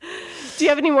Do you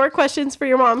have any more questions for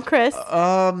your mom, Chris?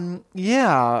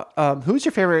 Yeah. Who's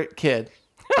your favorite kid?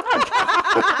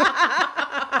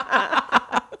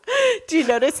 Do you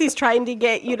notice he's trying to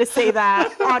get you to say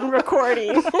that on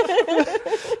recording?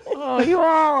 Oh, you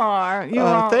all are. You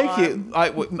all Thank are.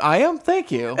 you. I am.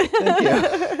 Thank you. Thank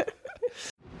you.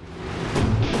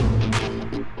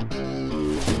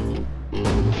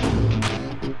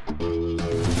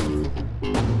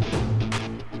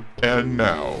 And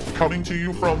now, coming to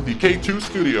you from the K2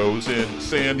 Studios in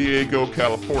San Diego,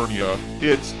 California,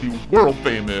 it's the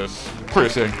world-famous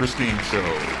Chris and Christine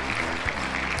Show.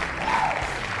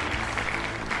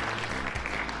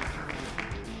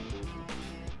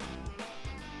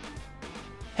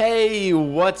 Hey,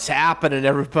 what's happening,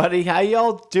 everybody? How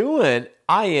y'all doing?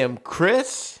 I am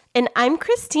Chris. And I'm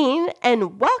Christine,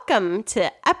 and welcome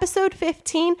to episode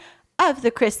 15 of the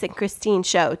Chris and Christine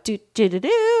Show.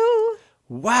 Do-do-do-do.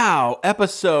 Wow,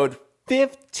 episode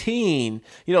 15.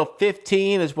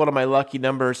 15 is one of my lucky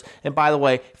numbers. And by the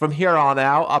way, from here on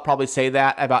out, I'll probably say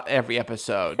that about every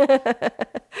episode.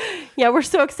 Yeah, we're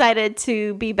so excited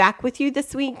to be back with you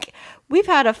this week. We've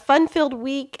had a fun-filled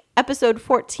week. Episode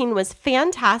 14 was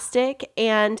fantastic,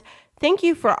 and thank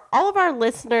you for all of our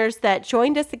listeners that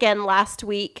joined us again last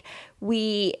week.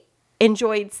 We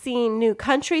enjoyed seeing new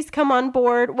countries come on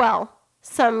board. Well,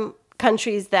 some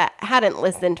countries that hadn't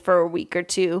listened for a week or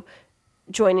two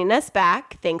joining us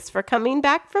back. Thanks for coming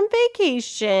back from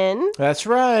vacation. That's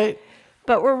right.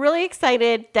 But we're really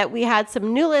excited that we had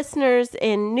some new listeners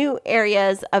in new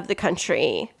areas of the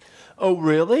country. Oh,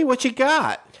 really? What you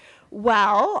got?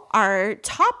 Well, our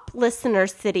top listener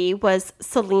city was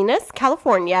Salinas,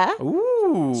 California.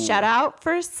 Ooh. Shout out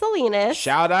for Salinas.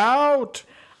 Shout out.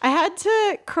 I had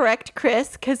to correct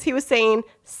Chris because he was saying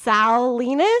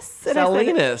Salinas. And I said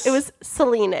Salinas. it was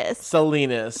Salinas.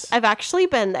 Salinas. I've actually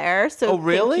been there. So Oh,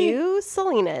 really? Thank you,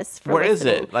 Salinas, for Where is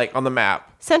listening. it? Like on the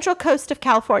map? Central coast of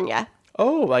California.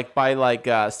 Oh, like by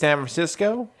San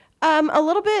Francisco? A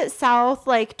little bit south,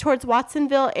 like towards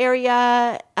Watsonville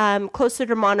area, closer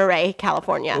to Monterey,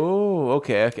 California. Oh,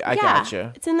 okay. I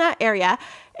gotcha. It's in that area.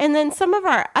 And then some of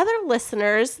our other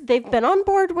listeners, they've been on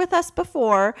board with us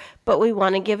before, but we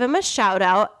want to give them a shout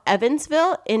out.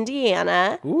 Evansville,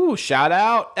 Indiana. Ooh, shout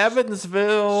out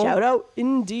Evansville. Shout out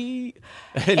Indy.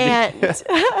 And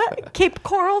Cape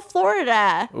Coral,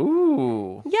 Florida.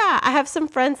 Ooh. Yeah, I have some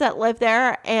friends that live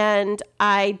there, and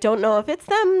I don't know if it's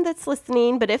them that's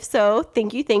listening, but if so,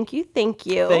 thank you, thank you, thank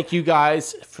you. Thank you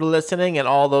guys for listening in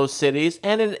all those cities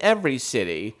and in every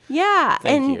city. Yeah,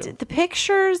 Thank and you. the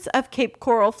pictures of Cape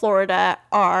Coral, Florida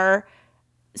are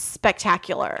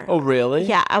spectacular. Oh, really?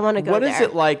 Yeah, I want to go What there. is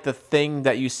it like, the thing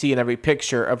that you see in every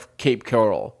picture of Cape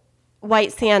Coral?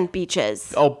 White sand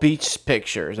beaches. Oh, beach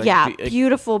pictures. Like Yeah,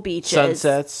 beautiful beaches.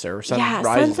 Sunsets or Yeah, sunrises.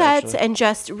 sunsets actually. and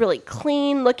just really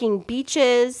clean looking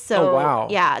beaches. So, Oh, wow.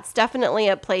 yeah, it's definitely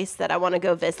a place that I want to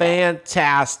go visit.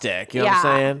 Fantastic. You know what I'm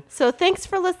saying? So thanks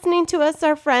for listening to us,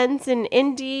 our friends in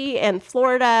Indy and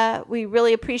Florida. We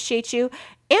really appreciate you.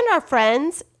 And our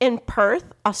friends in Perth,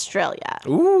 Australia.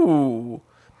 Ooh.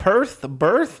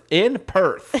 Birth in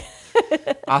Perth,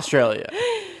 Australia.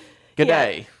 Good Yeah.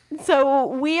 day. So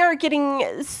we are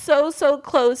getting so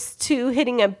close to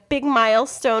hitting a big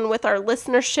milestone with our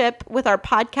listenership, with our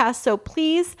podcast. So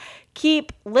please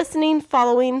keep listening,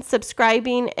 following,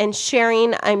 subscribing, and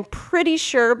sharing. I'm pretty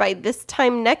sure by this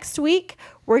time next week,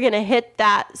 we're going to hit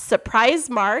that surprise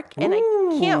mark. And I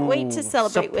can't wait to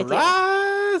celebrate with you.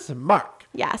 Surprise Mark.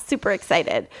 Yeah, super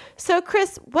excited. So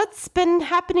Chris, what's been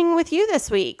happening with you this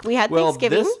week? We had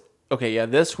Thanksgiving.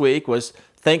 This week was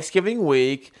Thanksgiving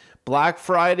week, Black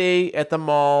Friday at the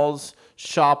malls,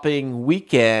 shopping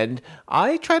weekend.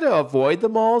 I try to avoid the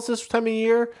malls this time of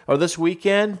year or this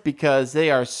weekend because they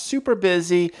are super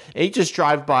busy. And you just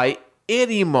drive by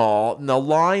any mall and the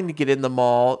line to get in the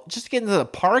mall, just to get into the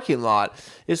parking lot,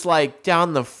 is like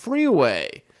down the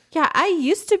freeway. Yeah, I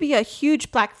used to be a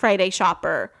huge Black Friday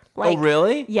shopper. Oh,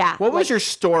 really? Yeah. What was your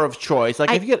store of choice? Like,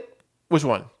 if you get, which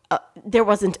one? There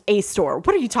wasn't a store.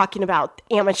 What are you talking about,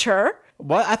 amateur?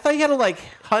 What? I thought you had to like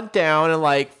hunt down and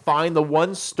like find the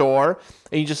one store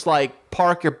and you just like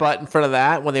park your butt in front of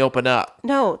that when they open up.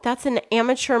 No, that's an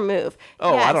amateur move.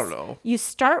 Oh, I don't know. You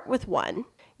start with one.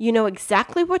 You know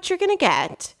exactly what you're going to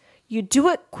get. You do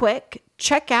it quick,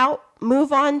 check out,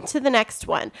 move on to the next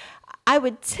one. I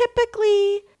would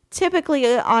typically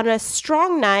on a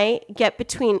strong night get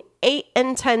between 8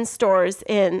 and 10 stores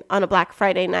in on a Black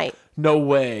Friday night. No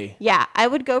way. Yeah, I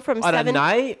would go from On a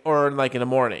night or like in the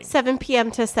morning? 7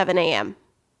 p.m. to 7 a.m.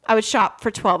 I would shop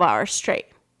for 12 hours straight.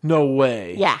 No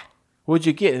way. Yeah. What'd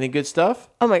you get? Any good stuff?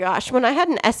 Oh my gosh. When I had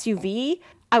an SUV,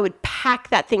 I would pack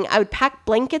that thing. I would pack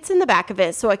blankets in the back of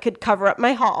it so I could cover up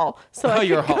my haul. So I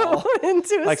your could go haul.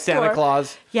 into a Like store. Santa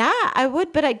Claus. Yeah, I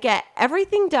would, but I'd get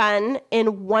everything done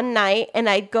in one night, and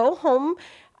I'd go home.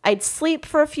 I'd sleep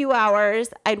for a few hours.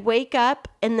 I'd wake up,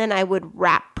 and then I would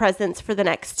wrap presents for the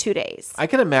next 2 days. I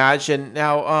can imagine.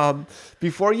 Now,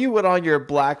 before you went on your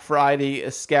Black Friday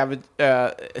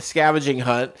scavenging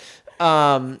hunt,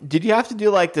 did you have to do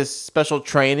like this special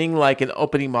training, like an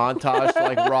opening montage,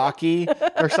 like Rocky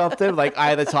or something? Like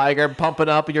Eye of the Tiger, pumping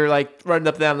up, and you're like running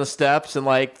up and down the steps and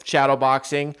like shadow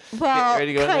boxing. Well,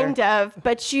 ready to go in kind of,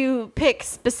 but you pick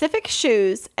specific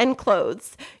shoes and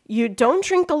clothes. You don't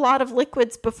drink a lot of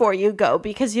liquids before you go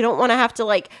because you don't want to have to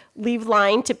like leave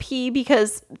line to pee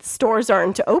because stores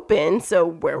aren't open. So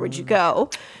where would you go?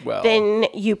 Well. Then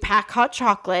you pack hot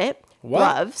chocolate,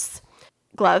 gloves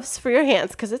for your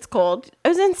hands because it's cold. I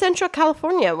was in Central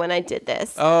California when I did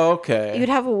this. Oh, okay. You'd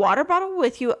have a water bottle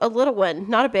with you, a little one,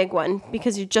 not a big one,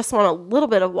 because you just want a little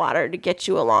bit of water to get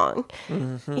you along.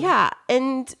 Mm-hmm. Yeah.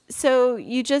 And so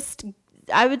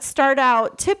I would start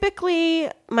out,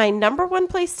 typically my number one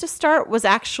place to start was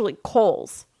actually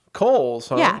Kohl's. Kohl's,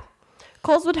 huh? Yeah.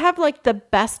 Kohl's would have like the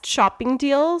best shopping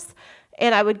deals.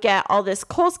 And I would get all this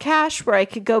Kohl's cash where I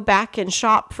could go back and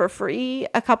shop for free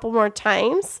a couple more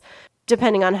times,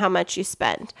 depending on how much you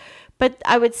spend. But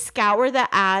I would scour the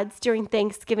ads during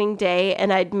Thanksgiving Day,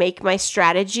 and I'd make my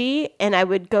strategy, and I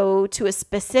would go to a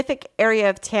specific area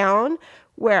of town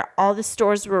where all the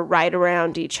stores were right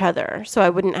around each other, so I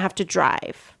wouldn't have to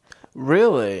drive.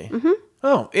 Really? Mm-hmm.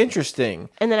 Oh, interesting.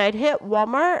 And then I'd hit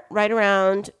Walmart right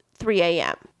around 3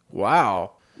 a.m.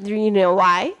 Wow. You know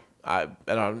why?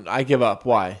 I give up.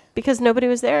 Why? Because nobody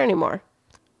was there anymore.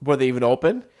 Were they even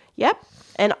open? Yep.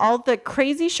 And all the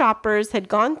crazy shoppers had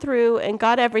gone through and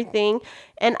got everything.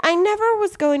 And I never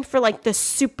was going for like the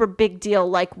super big deal,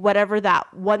 like whatever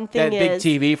that one thing That big is.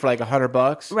 TV for like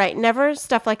 $100? Right. Never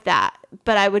stuff like that.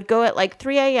 But I would go at like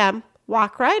 3 a.m.,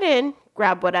 walk right in,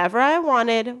 grab whatever I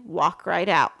wanted, walk right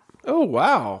out. Oh,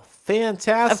 wow.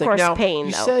 Fantastic. Of course, now, paying,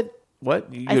 you though. said, what?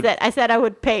 I said I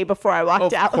would pay before I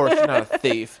walked out. Of course, you're not a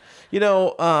thief.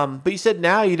 But you said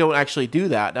now you don't actually do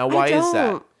that. Now, why is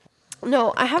that?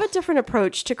 No, I have a different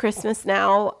approach to Christmas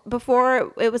now.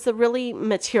 Before, it was a really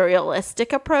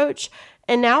materialistic approach.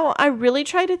 And now I really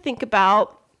try to think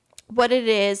about what it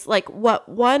is, like what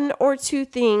one or two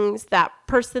things that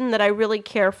person that I really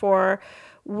care for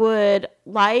would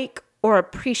like or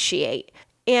appreciate.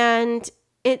 And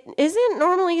it isn't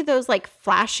normally those like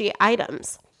flashy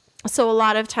items. So a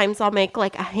lot of times I'll make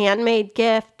like a handmade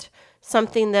gift,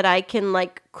 something that I can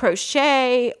like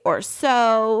crochet or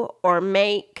sew or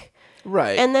make.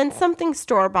 Right. And then something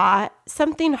store-bought,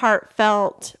 something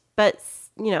heartfelt, but,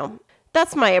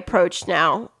 that's my approach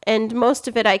now. And most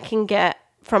of it I can get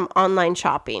from online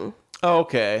shopping.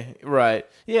 Okay, right.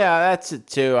 Yeah, that's it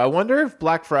too. I wonder if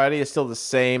Black Friday is still the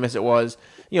same as it was,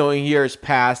 in years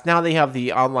past. Now they have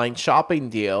the online shopping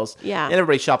deals. Yeah. And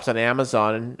everybody shops on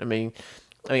Amazon. And I mean,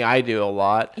 I do a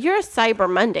lot. You're a Cyber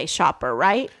Monday shopper,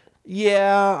 right?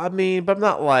 Yeah, but I'm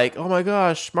not like, oh my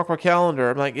gosh, mark my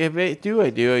calendar. I'm like, if I do,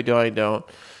 I don't.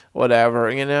 Whatever,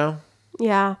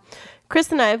 Yeah.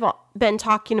 Chris and I have been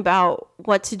talking about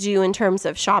what to do in terms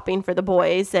of shopping for the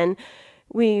boys, and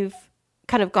we've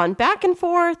kind of gone back and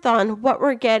forth on what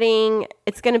we're getting.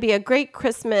 It's going to be a great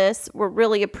Christmas. We're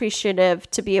really appreciative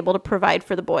to be able to provide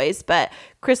for the boys, but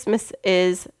Christmas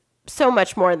is so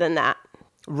much more than that.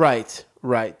 Right.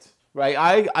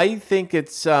 I think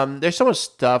it's there's so much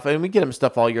stuff, and we get them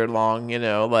stuff all year long,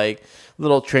 like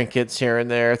little trinkets here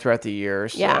and there throughout the year.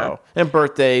 So. Yeah. And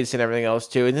birthdays and everything else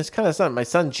too. And this kind of son, my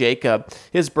son Jacob,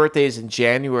 his birthday is in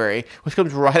January, which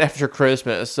comes right after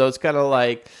Christmas. So it's kind of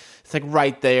like it's like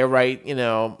right there, right,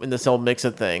 in this whole mix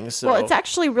of things. So. Well, it's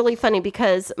actually really funny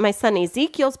because my son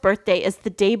Ezekiel's birthday is the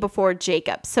day before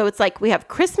Jacob. So it's like we have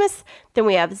Christmas, then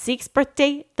we have Zeke's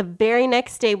birthday. The very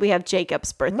next day we have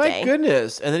Jacob's birthday. My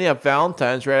goodness. And then you have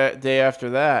Valentine's right day after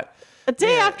that. A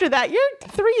day after that, you're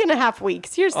 3.5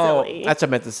 weeks. You're silly. Oh, that's what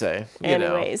I meant to say.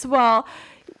 Anyways, well,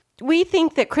 we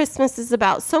think that Christmas is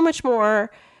about so much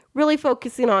more, really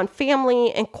focusing on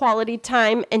family and quality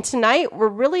time. And tonight, we're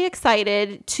really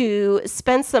excited to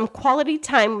spend some quality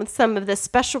time with some of the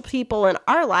special people in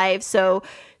our lives. So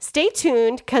stay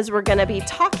tuned because we're going to be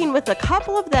talking with a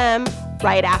couple of them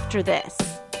right after this.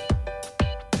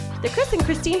 The Chris and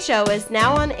Christine Show is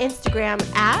now on Instagram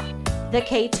at The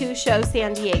K2 Show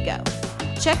San Diego.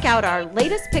 Check out our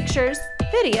latest pictures,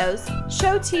 videos,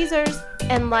 show teasers,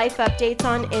 and life updates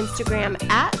on Instagram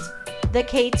at The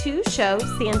K2 Show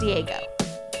San Diego.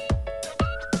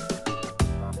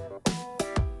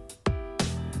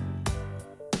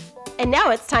 And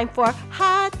now it's time for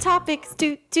Hot Topics.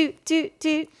 Do.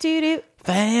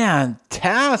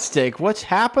 Fantastic. What's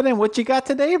happening? What you got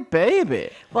today,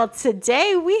 baby? Well,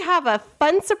 today we have a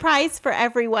fun surprise for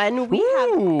everyone. We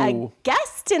have a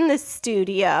guest in the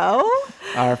studio.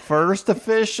 Our first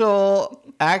official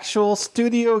actual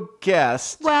studio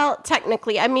guest. Well,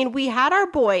 technically, I mean, we had our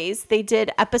boys. They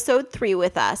did episode 3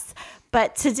 with us.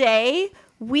 But today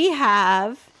we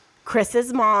have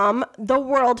Chris's mom, the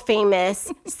world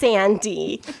famous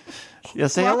Sandy. Yeah,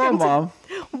 say hello, Mom.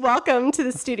 Welcome to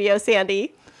the studio,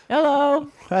 Sandy. Hello.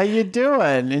 How you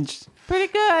doing?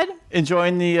 Pretty good.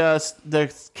 Enjoying the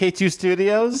K2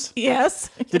 studios? Yes.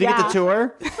 Did you get the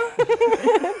tour?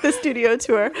 The studio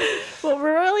tour. Well,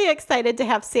 we're really excited to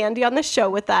have Sandy on the show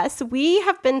with us. We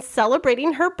have been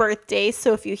celebrating her birthday,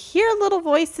 so if you hear little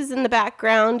voices in the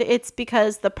background, it's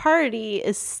because the party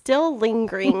is still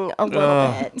lingering a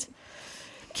little bit.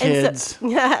 Kids.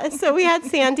 And so we had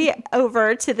Sandy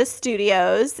over to the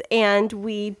studios, and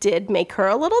we did make her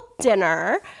a little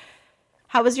dinner.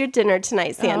 How was your dinner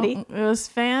tonight, Sandy? Oh, it was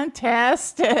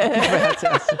fantastic.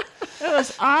 It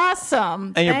was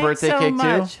awesome. And your Thanks birthday so cake,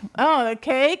 much. too? Oh, the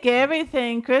cake,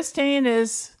 everything. Christine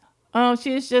is,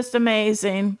 she's just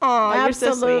amazing. Aw, you're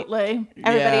so sweet. Absolutely.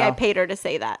 Everybody, Yeah. I paid her to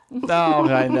say that. Oh,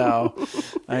 I know.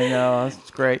 That's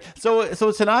great.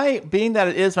 So tonight, being that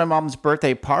it is my mom's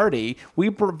birthday party, we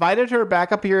invited her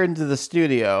back up here into the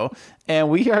studio, and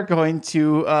we are going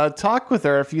to talk with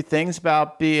her a few things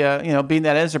about being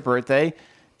that it is her birthday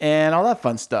and all that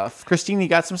fun stuff. Christine, you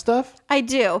got some stuff? I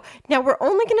do. Now, we're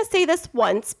only going to say this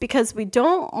once because we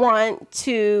don't want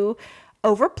to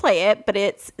overplay it, but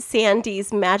it's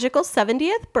Sandy's magical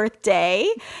 70th birthday,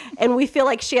 and we feel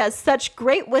like she has such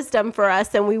great wisdom for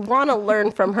us, and we want to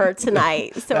learn from her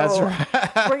tonight. So That's right.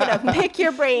 We're going to pick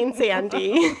your brain,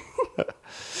 Sandy.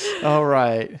 All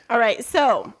right. All right,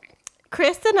 so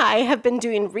Chris and I have been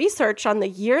doing research on the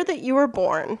year that you were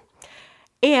born.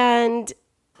 And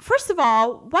first of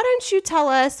all, why don't you tell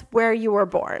us where you were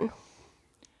born?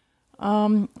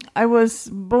 I was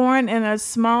born in a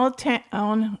small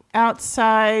town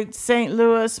outside St.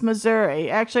 Louis,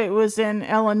 Missouri. Actually, it was in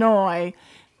Illinois,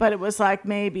 but it was like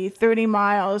maybe 30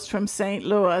 miles from St.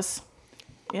 Louis.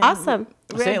 In Awesome.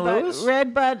 St. Louis?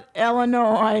 Redbud,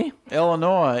 Illinois.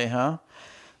 Illinois, huh?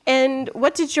 And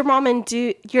what did your mom and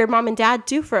dad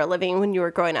do for a living when you were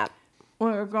growing up?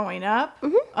 When we were growing up,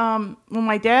 well,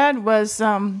 my dad was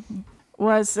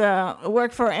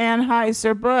worked for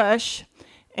Anheuser-Busch,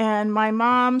 and my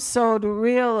mom sold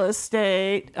real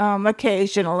estate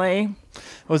occasionally.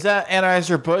 Was that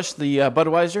Anheuser-Busch, the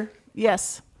Budweiser?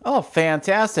 Yes. Oh,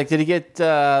 fantastic. Did he get,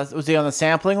 was he on the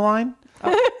sampling line?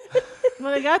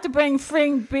 Well, they got to bring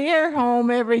free beer home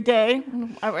every day,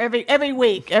 or every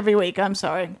week. I'm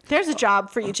sorry. There's a job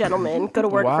for you gentlemen. Go to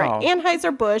work Wow. for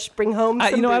Anheuser-Busch, bring home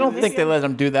some I don't booze. think they let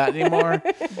them do that anymore.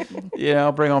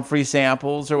 Bring home free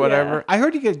samples or whatever. Yeah. I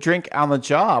heard you could drink on the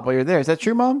job while you're there. Is that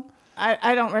true, Mom?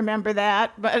 I don't remember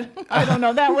that, but I don't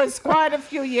know. That was quite a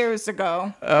few years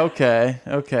ago. Okay.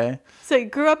 So you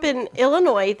grew up in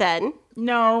Illinois then,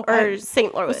 No, or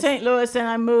St. Louis? St. Louis, and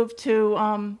I moved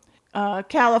to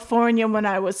California when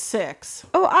I was 6.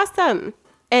 Oh, awesome.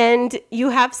 And you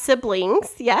have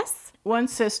siblings, yes? One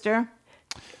sister.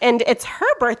 And it's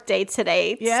her birthday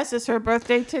today. Yes, it's her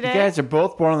birthday today. You guys are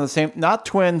both born on the same, not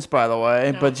twins, by the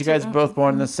way, but you guys are both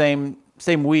born in the same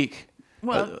week.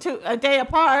 Well, a day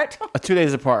apart. 2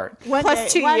 days apart. One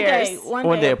Plus day, 2 one years. Day,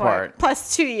 One day apart.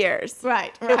 Plus 2 years.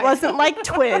 Right. It wasn't like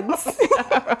twins.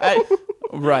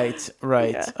 Right.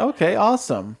 Yeah. Okay,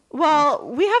 awesome. Well,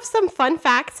 we have some fun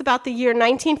facts about the year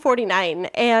 1949.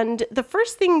 And the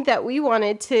first thing that we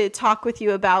wanted to talk with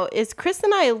you about is Chris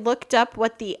and I looked up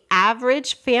what the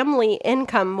average family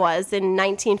income was in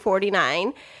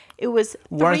 1949. It was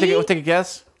Want to take a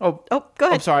guess? Oh, go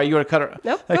ahead. I'm sorry, you want to cut her?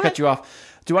 Nope, I go cut ahead. you off.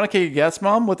 Do you want to take a guess,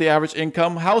 Mom, what the average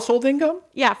household income?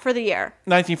 Yeah, for the year.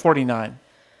 1949.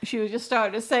 She was just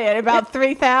starting to say it, about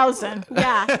 3,000.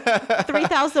 Yeah,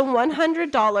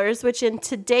 $3,100, which in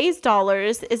today's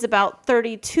dollars is about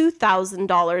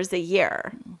 $32,000 a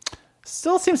year.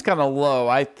 Still seems kind of low,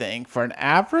 I think, for an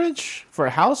average for a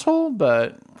household,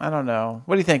 but I don't know.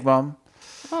 What do you think, Mom?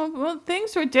 Oh, well,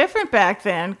 things were different back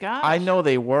then. Gosh. I know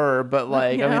they were, but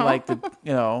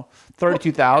You know.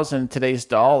 32,000 today's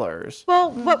dollars.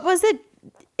 Well, what was it?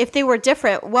 If they were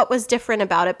different, what was different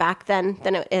about it back then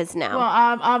than it is now?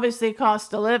 Well, obviously,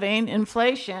 cost of living,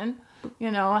 inflation.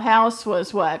 A house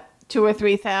was what, 2,000 or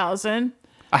 3,000.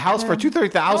 A house for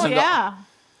 $2,000-$3,000. Oh yeah,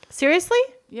 Seriously?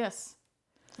 yes.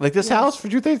 Like this house for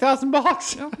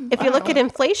 $2,000-$3,000. If you look at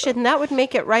inflation, that would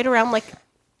make it right around like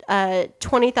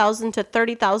 $20,000 to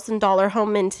 $30,000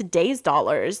 home in today's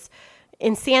dollars.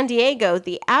 in San Diego,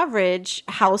 the average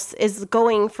house is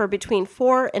going for between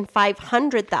 $400,000 and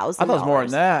 $500,000. I thought it was more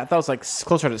than that. I thought it was like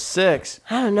closer to 6.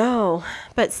 I don't know,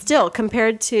 but still,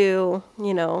 compared to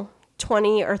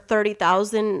 20 or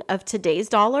 30,000 of today's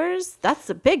dollars, that's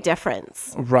a big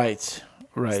difference. Right.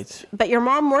 But your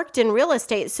mom worked in real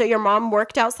estate, so your mom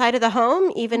worked outside of the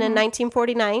home even in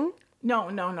 1949.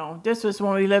 No. This was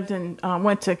when we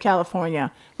went to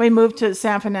California. We moved to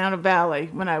San Fernando Valley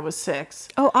when I was 6.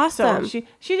 Oh, awesome! So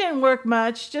she didn't work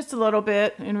much, just a little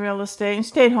bit in real estate, and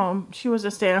stayed home. She was a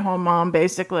stay-at-home mom,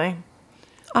 basically.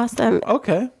 Awesome.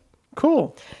 Okay.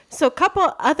 Cool. So a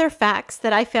couple other facts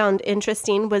that I found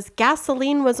interesting was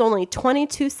gasoline was only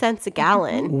 22 cents a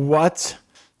gallon. What?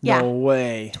 Yeah. No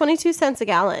way. 22 cents a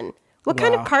gallon. What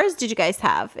kind of cars did you guys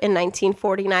have in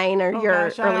 1949 or your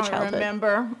Gosh, early I don't childhood?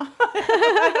 Remember.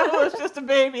 I was just a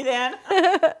baby then.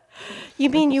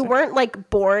 You mean you weren't like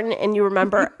born and you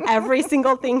remember every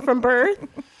single thing from birth?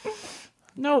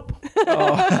 Nope.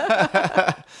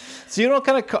 So you know what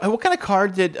kind of car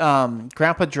did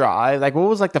Grandpa drive? Like what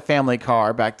was like the family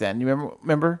car back then? You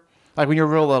remember? Like when you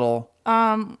were real little.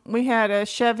 We had a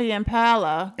Chevy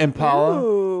Impala.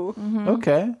 Ooh,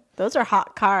 Okay. those are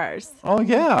hot cars. Oh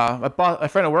yeah. A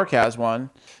friend at work has one.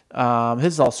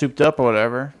 His is all souped up or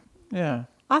whatever. Yeah.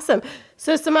 Awesome.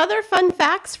 So some other fun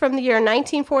facts from the year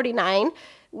 1949.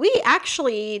 We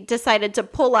actually decided to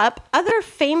pull up other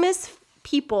famous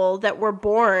people that were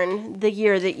born the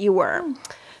year that you were.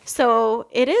 So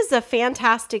it is a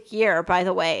fantastic year, by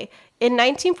the way. In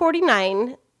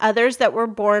 1949, others that were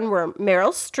born were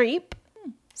Meryl Streep,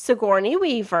 Sigourney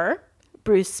Weaver,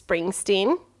 Bruce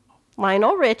Springsteen,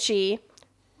 Lionel Richie,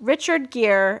 Richard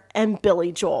Gere, and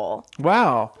Billy Joel.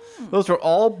 Wow. Those were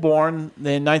all born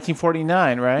in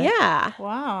 1949, right? Yeah.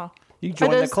 Wow. You Are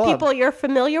joined the those club. people you're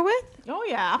familiar with? Oh,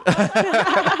 yeah.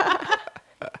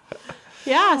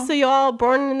 Yeah, so you all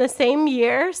born in the same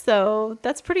year, so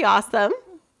that's pretty awesome.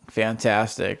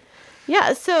 Fantastic.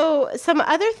 Yeah, so some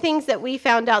other things that we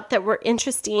found out that were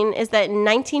interesting is that in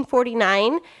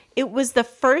 1949, it was the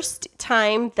first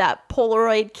time that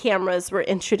Polaroid cameras were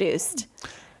introduced.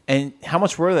 And how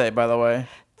much were they, by the way?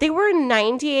 They were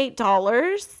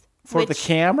 $98 For the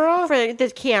camera? for the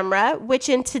camera, which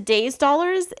in today's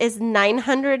dollars is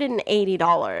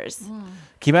 $980.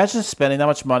 Can you imagine spending that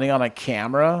much money on a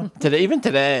camera today? Even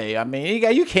today, I mean,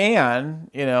 you can.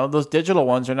 Those digital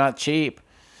ones are not cheap.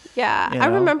 Yeah, You I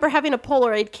know? remember having a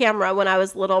Polaroid camera when I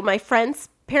was little. My friends'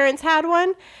 parents had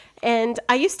one, and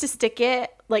I used to stick it,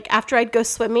 like after I'd go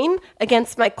swimming,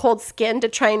 against my cold skin to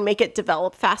try and make it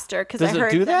develop faster. Because Does I it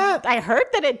heard do that? I heard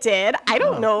that it did. I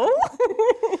don't know.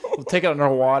 We'll take it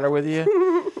underwater with you.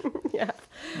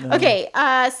 Okay,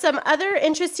 some other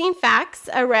interesting facts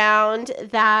around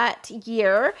that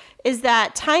year is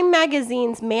that Time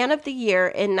Magazine's Man of the Year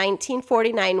in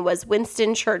 1949 was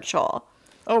Winston Churchill.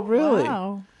 Oh, really?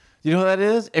 Wow. You know who that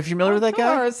is? If you're familiar with that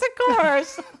guy? Of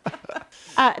course.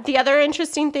 The other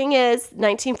interesting thing is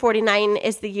 1949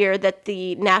 is the year that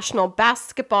the National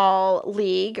Basketball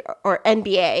League, or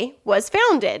NBA, was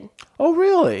founded. Oh,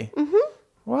 really? Mm-hmm.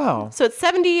 Wow. So it's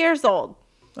 70 years old.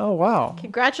 Oh, wow.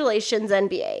 Congratulations,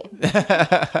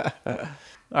 NBA.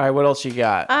 All right, what else you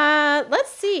got?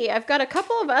 Let's see. I've got a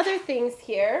couple of other things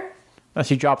here.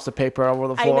 She drops the paper over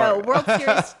the I floor. know.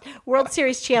 World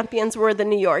Series champions were the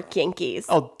New York Yankees.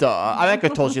 Oh, duh. I could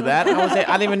have told you that. I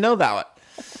didn't even know that.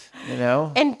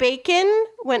 And bacon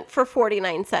went for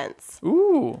 49 cents.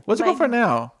 Ooh. What's it go for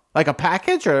now? Like a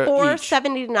package or each?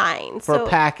 $4.79. For a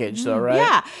package, though, right?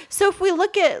 Yeah. So if we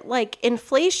look at like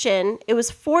inflation, it was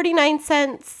 49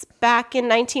 cents back in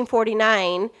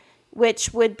 1949,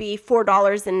 which would be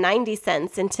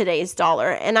 $4.90 in today's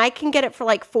dollar. And I can get it for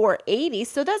like $4.80.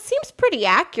 So that seems pretty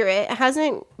accurate. It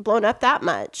hasn't blown up that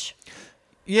much.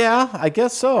 Yeah, I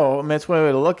guess so. I mean, that's one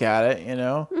way to look at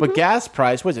it, But gas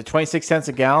price, what is it, 26 cents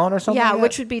a gallon or something? Yeah, like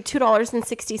which would be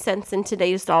 $2.60 in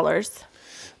today's dollars.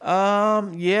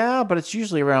 that? Yeah, but it's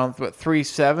usually around, what,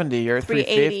 $3.70 or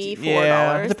 $3.50. $3.80,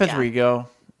 Yeah, it depends yeah. where you go.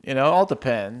 All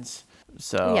depends.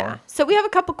 So, Yeah. So we have a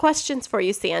couple questions for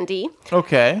you, Sandy.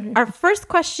 Okay. Our first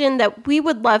question that we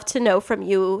would love to know from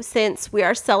you, since we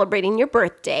are celebrating your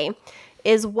birthday,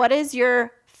 is what is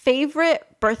your favorite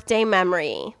birthday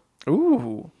memory?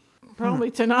 Ooh.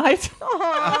 Probably tonight.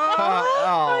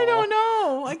 I don't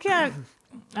know. I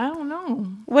don't know.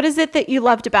 What is it that you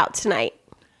loved about tonight?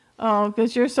 Oh,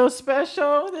 because you're so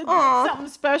special. They did something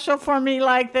special for me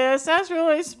like this. That's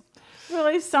really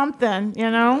something,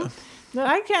 That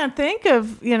I can't think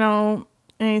of,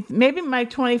 maybe my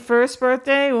 21st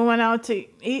birthday, we went out to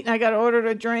eat and I got ordered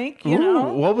a drink, you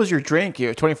know. What was your drink?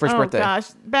 Your 21st Oh, birthday? gosh.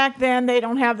 Back then, they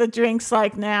don't have the drinks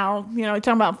like now. You know, you're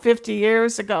talking about 50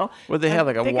 years ago. What did they have,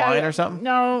 like a think wine or something?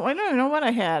 No, I don't even know what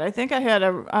I had. I think I had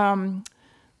a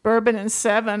bourbon and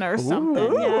 7 or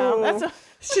something. Yeah,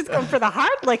 She's going for the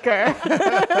hard liquor.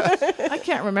 I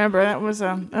can't remember. That was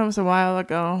a while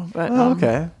ago. But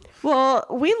Okay. Well,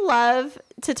 we love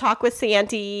to talk with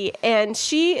Sandy, and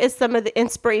she is some of the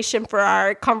inspiration for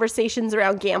our conversations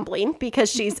around gambling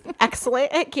because she's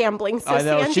excellent at gambling. So I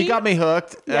know. Sandy, She got me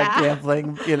hooked at Yeah.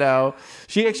 gambling, you know.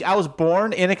 I was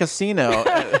born in a casino.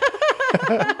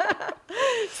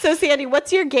 So Sandy,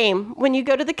 what's your game? When you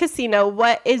go to the casino,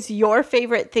 what is your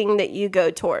favorite thing that you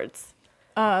go towards?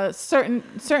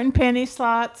 certain penny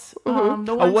slots, the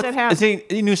ones that have. Is there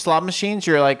any new slot machines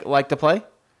you like to play?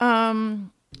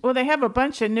 Well, they have a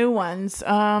bunch of new ones.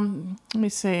 Let me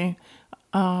see.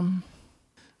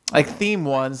 Like theme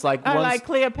ones, like I ones. like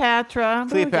Cleopatra.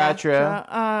 Cleopatra.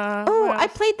 I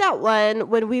played that one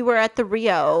when we were at the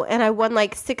Rio, and I won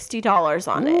like $60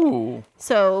 on it. Ooh.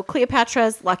 So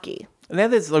Cleopatra's lucky. And they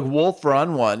have this like Wolf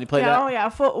Run one. You play that? Oh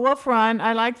yeah, Wolf Run.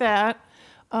 I like that.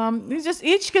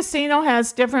 Each casino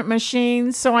has different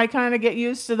machines, so I kind of get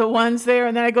used to the ones there,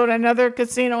 and then I go to another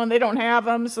casino and they don't have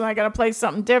them, so I got to play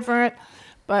something different.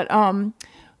 But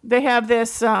they have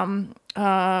this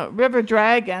River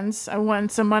Dragons. I won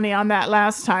some money on that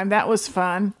last time. That was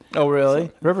fun. Oh,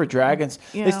 really? River Dragons.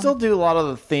 Yeah. They still do a lot of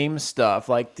the theme stuff,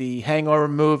 like the Hangover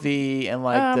movie and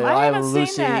like the I I Love haven't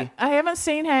Lucy. seen that. I haven't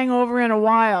seen Hangover in a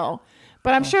while.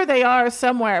 But I'm sure they are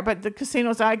somewhere. But the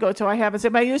casinos I go to, I haven't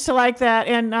seen. But I used to like that.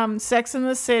 And Sex in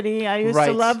the City, I used to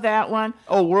Right. love that one.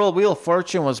 Oh, Wheel of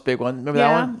Fortune was a big one. Remember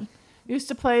that one? Used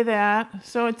to play that.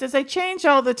 So it does. They change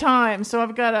all the time. So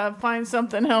I've got to find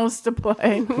something else to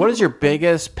play. What is your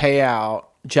biggest payout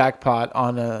jackpot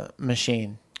on a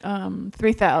machine?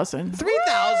 3,000.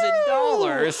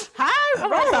 $3,000. High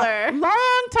roller.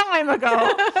 Long time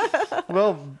ago.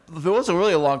 Well, if it wasn't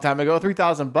really a long time ago,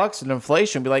 $3,000 in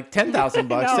inflation would be like $10,000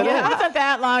 No, today. it wasn't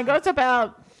that long ago. It's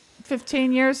about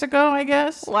 15 years ago, I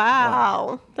guess.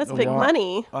 Wow. That's big Wow.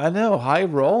 money. I know, high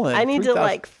rolling. I need to 3,000.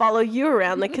 like follow you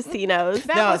around the casinos.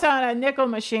 That No, was on a nickel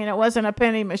machine. It wasn't a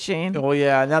penny machine. Oh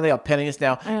yeah, now they have pennies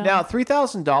now. Now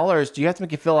 $3,000. Do you have to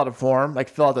make you fill out a form, like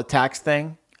fill out the tax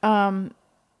thing?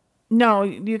 No,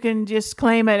 you can just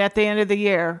claim it at the end of the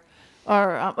year.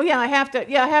 Or I have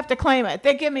to claim it.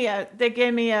 They give me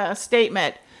a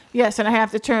statement. Yes, and I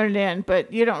have to turn it in,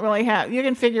 but you don't really have. You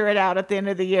can figure it out at the end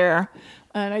of the year.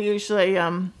 And I usually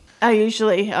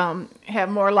have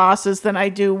more losses than I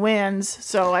do wins,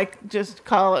 so I just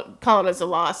call it as a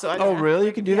loss. So Oh really?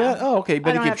 You can do that? Oh okay.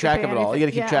 But I you don't keep have to track pay of it all. You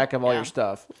got to anything. keep track of all Yeah. your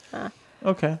stuff.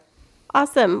 Okay.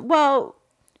 Awesome. Well,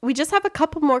 we just have a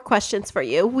couple more questions for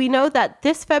you. We know that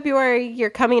this February you're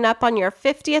coming up on your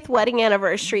 50th wedding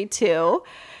anniversary too.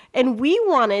 And we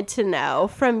wanted to know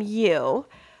from you,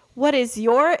 what is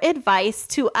your advice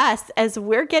to us as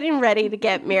we're getting ready to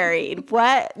get married?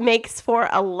 What makes for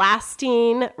a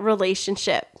lasting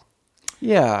relationship?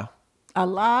 Yeah. A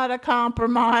lot of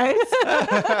compromise.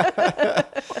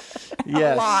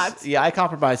 Yes. lot. Yeah, I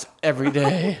compromise every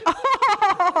day.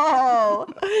 Oh,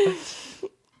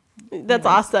 that's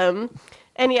awesome.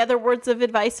 Any other words of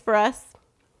advice for us?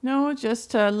 No,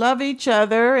 just to love each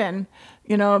other and,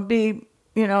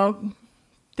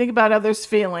 think about others'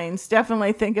 feelings.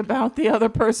 Definitely think about the other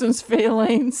person's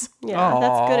feelings. Yeah,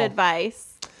 that's good Aw.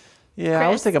 advice. Yeah, I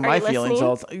was Chris, thinking are my you feelings listening?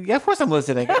 all the time. Yeah, of course I'm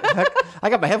listening. I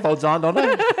got my headphones on, don't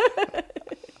I?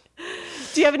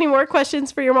 Do you have any more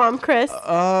questions for your mom, Chris?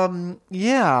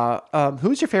 Yeah.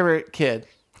 Who's your favorite kid?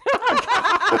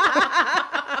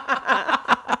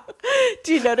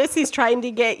 Do you notice he's trying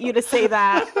to get you to say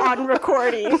that on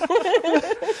recording?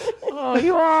 Oh,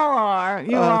 you all are.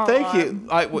 You all Thank are.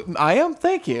 you. I am.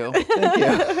 Thank you. Thank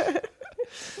you.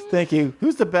 Thank you.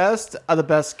 Who's the best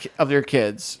of your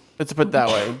kids? Let's put it that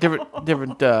way.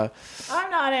 Different. I'm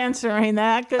not answering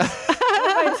that because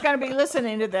somebody's going to be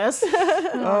listening to this.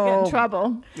 I'll get in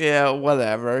trouble. Yeah,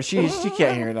 whatever. She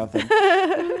can't hear nothing.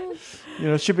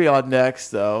 She'll be on next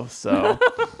though. So.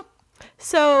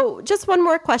 So, just one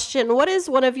more question. What is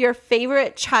one of your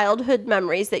favorite childhood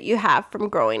memories that you have from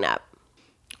growing up?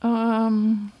 Gosh,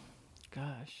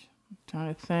 I'm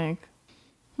trying to think.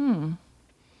 I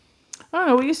don't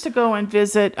know. We used to go and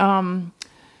visit.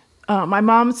 My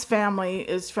mom's family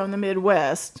is from the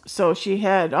Midwest, so she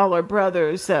had all her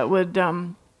brothers that would,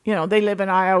 they live in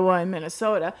Iowa and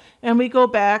Minnesota, and we go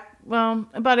back,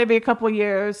 about every couple of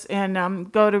years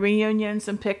and go to reunions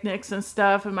and picnics and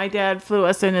stuff. And my dad flew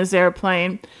us in his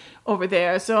airplane, over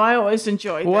there. So I always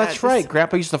enjoyed Well, that. that's right.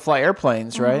 Grandpa used to fly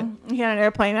airplanes, right? He had an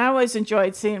airplane. I always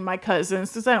enjoyed seeing my cousins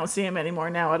because I don't see them anymore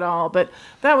now at all. But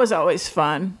that was always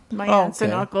fun. My aunts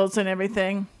and okay. uncles and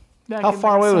everything. back How in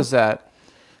far away Minnesota. was that?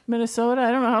 Minnesota?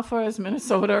 I don't know how far is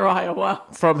Minnesota or Iowa.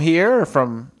 From here or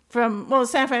from? From,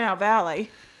 San Fernando Valley.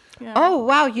 Yeah. Oh,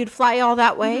 wow. You'd fly all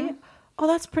that way? Oh,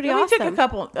 that's pretty We awesome.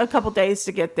 took a couple days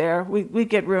to get there. We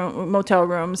get motel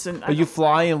rooms and You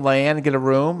fly and land and get a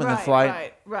room and then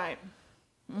fly. Right.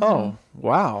 Oh,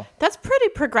 wow. That's pretty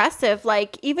progressive.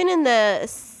 Like, even in the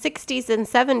 60s and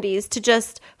 70s, to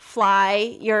just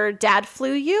fly, your dad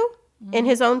flew you in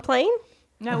his own plane?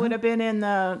 That would have been in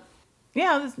the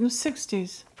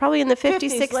 60s. Probably in the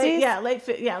 50s, 60s? Late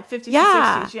 50s Yeah. and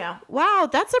 60s, yeah. Wow,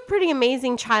 that's a pretty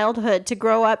amazing childhood to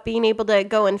grow up being able to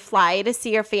go and fly to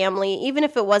see your family, even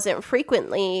if it wasn't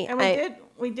frequently. And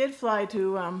we did fly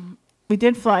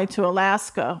to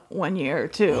Alaska one year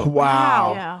too.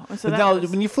 Wow. Yeah. So that now, was-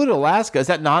 when you flew to Alaska, is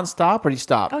that nonstop or do you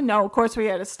stop? Oh no, of course we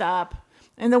had to stop.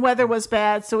 And the weather was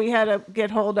bad, so we had to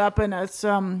get holed up in this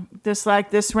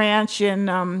ranch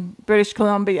in British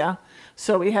Columbia.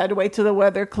 So we had to wait till the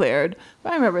weather cleared.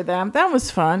 But I remember that. That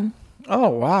was fun. Oh,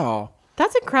 wow.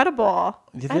 That's incredible.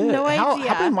 You I had did. no How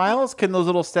idea. many miles can those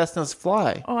little Cessnas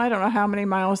fly? Oh, I don't know how many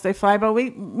miles they fly, but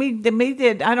we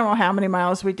did. I don't know how many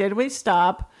miles we did. We'd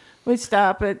stop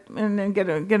it and then get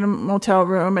a motel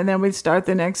room, and then we'd start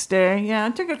the next day. Yeah,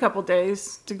 it took a couple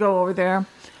days to go over there.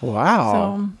 Wow.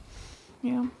 So,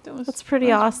 yeah, That's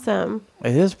pretty awesome.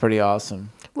 It is pretty awesome.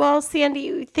 Well,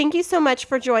 Sandy, thank you so much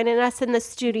for joining us in the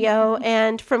studio.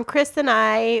 And from Chris and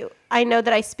I know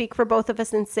that I speak for both of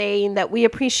us in saying that we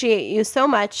appreciate you so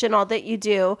much and all that you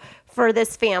do for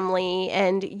this family.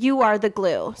 And you are the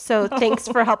glue. So thanks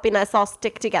for helping us all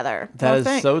stick together. That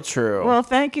is so true. Well,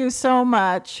 thank you so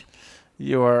much.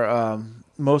 You're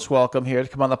most welcome here to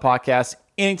come on the podcast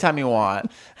anytime you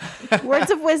want.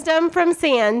 Words of wisdom from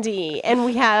Sandy. And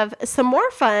we have some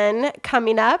more fun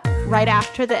coming up right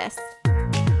after this.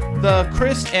 The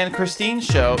Chris and Christine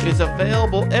Show is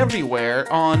available everywhere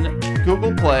on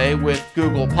Google Play with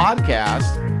Google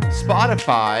Podcasts,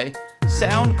 Spotify,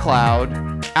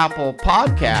 SoundCloud, Apple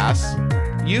Podcasts,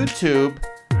 YouTube,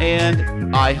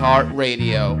 and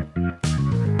iHeartRadio.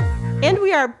 And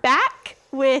we are back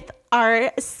with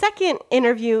our second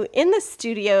interview in the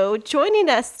studio. Joining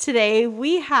us today,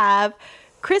 we have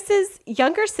Chris's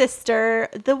younger sister,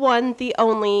 the one, the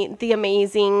only, the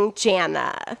amazing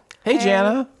Jana. Hey,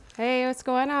 Jana. Hey, what's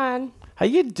going on? How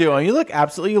you doing? You look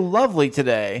absolutely lovely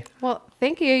today. Well,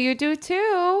 thank you. You do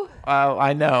too.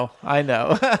 I know.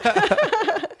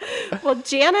 Well,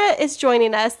 Jana is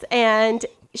joining us, and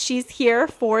she's here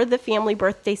for the family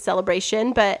birthday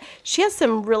celebration, but she has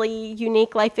some really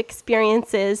unique life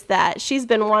experiences that she's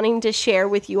been wanting to share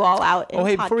with you all out in Oh,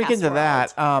 hey, before we get into podcast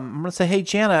that, world. I'm going to say, hey,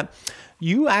 Jana,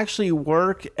 you actually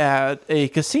work at a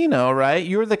casino, right?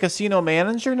 You're the casino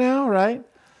manager now, right?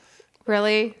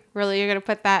 Really? Really? You're going to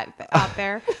put that out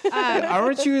there?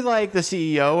 Aren't you like the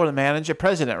CEO or the manager,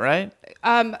 president, right?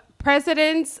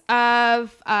 Presidents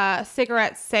of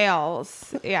cigarette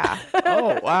sales. Yeah.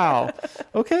 Oh, wow.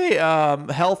 Okay,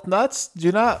 health nuts,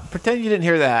 do not pretend you didn't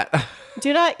hear that.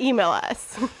 Do not email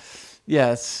us.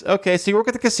 Yes. Okay, so you work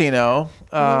at the casino.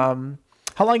 How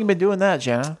long you been doing that,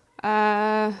 Jana?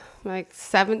 Like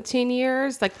 17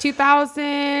 years, like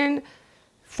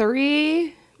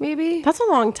 2003, maybe. That's a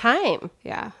long time.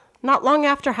 Yeah. Not long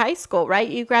after high school, right?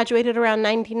 You graduated around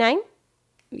 99?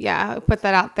 Yeah. I put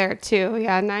that out there too.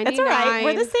 Yeah. 99. That's all right.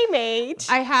 We're the same age.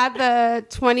 I had the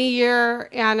 20-year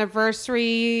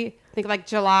anniversary, I think like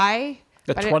July.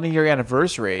 The 20-year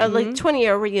anniversry. Like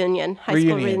 20-year reunion, high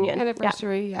school reunion. Yeah.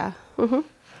 Anniversary, yeah.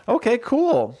 Okay,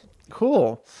 cool.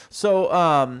 So,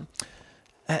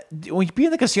 when you be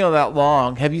in the casino that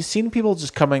long, have you seen people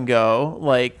just come and go?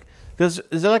 Like, is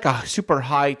there like a super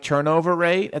high turnover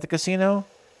rate at the casino?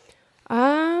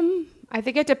 I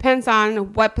think it depends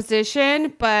on what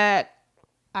position, but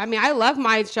I mean, I love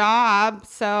my job,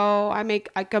 so I make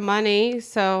good money,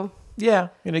 so. Yeah,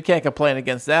 you can't complain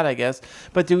against that, I guess.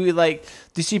 But do you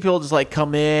see people just like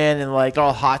come in and like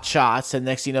all hot shots, and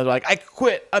next thing you know, they're like, I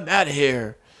quit, I'm out of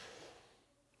here.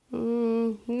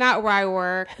 Not where I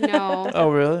work, no. Oh,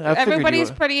 really? I figured you Everybody's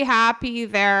were. pretty happy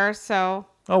there, so.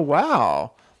 Oh,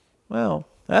 wow. Well,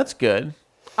 that's good.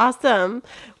 Awesome.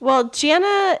 Well,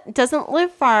 Jana doesn't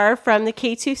live far from the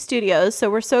K2 studios, so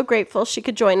we're so grateful she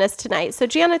could join us tonight. So,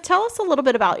 Jana, tell us a little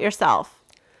bit about yourself.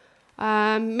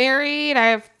 Married, I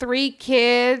have 3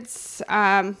 kids,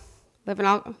 live in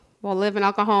El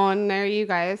Cajon, there you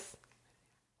guys.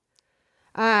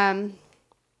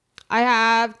 I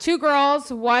have 2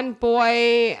 girls, 1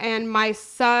 boy, and my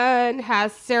son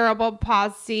has cerebral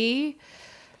palsy.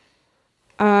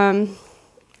 I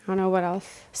don't know what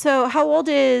else. So how old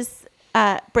is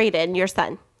Brayden, your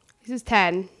son? He's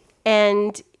 10.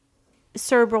 And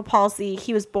cerebral palsy,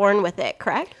 he was born with it,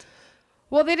 correct?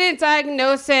 Well, they didn't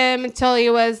diagnose him until he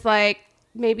was like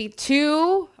maybe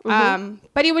 2.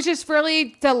 But he was just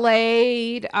really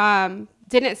delayed.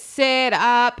 Didn't sit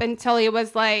up until he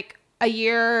was like a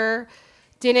year.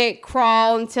 Didn't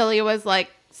crawl until he was like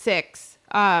 6.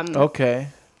 Okay.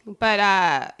 But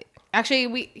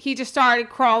actually, he just started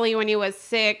crawling when he was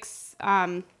 6.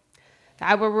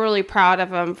 I was really proud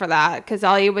of him for that because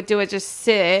all he would do is just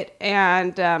sit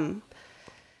and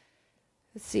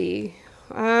let's see.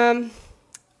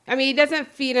 I mean, he doesn't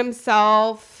feed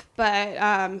himself,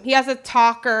 but he has a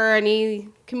talker and he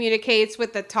communicates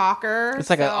with the talker. It's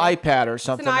like an iPad or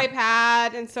something. It's an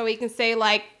iPad, and so he can say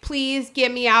like, "Please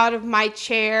get me out of my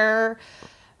chair.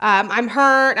 I'm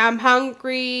hurt. I'm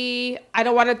hungry. I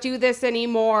don't want to do this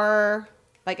anymore."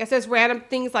 Like it says random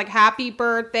things like "Happy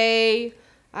birthday."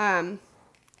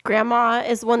 Grandma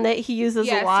is one that he uses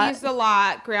a lot. Yes, he uses a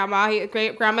lot.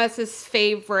 Grandma's his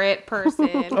favorite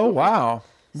person. Oh, wow.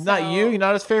 Not you? You're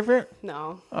not his favorite?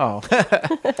 No. Oh.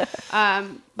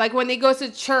 Like when he goes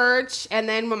to church and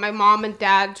then when my mom and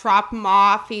dad drop him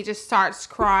off, he just starts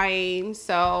crying.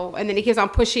 So, and then he keeps on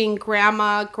pushing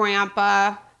grandpa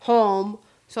home.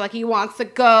 So like he wants to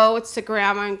go to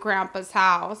grandma and grandpa's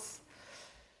house.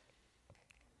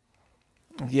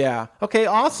 Yeah. Okay,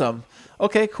 awesome.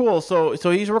 Okay, cool. So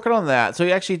he's working on that. So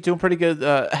he's actually doing pretty good.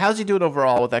 How's he doing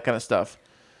overall with that kind of stuff?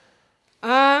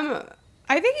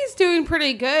 I think he's doing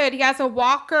pretty good. He has a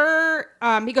walker.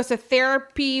 He goes to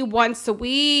therapy once a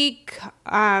week.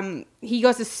 He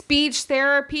goes to speech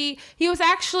therapy. He was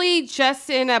actually just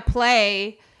in a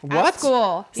play at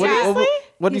school. Seriously?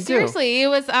 What did he do? Seriously, he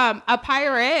was a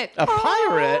pirate. A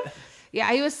pirate?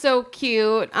 Yeah, he was so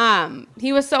cute.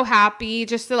 He was so happy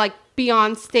just to like be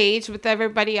on stage with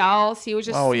everybody else. He was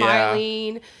just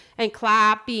smiling and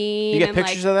clapping. You get and,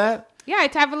 pictures like, of that? Yeah, I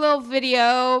have a little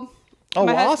video. Oh,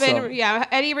 My awesome. husband, yeah,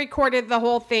 Eddie recorded the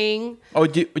whole thing. Oh,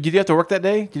 did you have to work that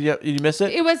day? Did you miss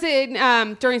it? It was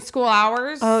in during school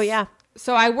hours. Oh, yeah.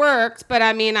 So I worked, but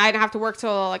I mean, I didn't have to work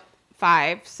till like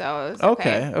 5, so it was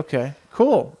okay. Okay.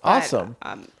 Cool. Awesome.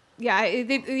 But, yeah,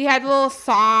 he had little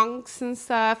songs and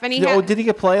stuff, and Did he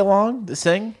get play along to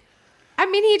sing? I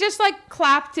mean, he just like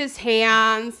clapped his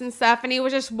hands and stuff, and he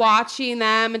was just watching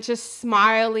them and just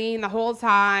smiling the whole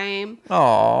time.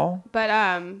 Oh. But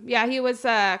yeah, he was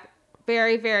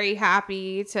very, very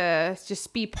happy to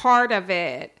just be part of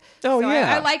it. Oh, so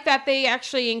yeah. I like that they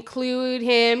actually include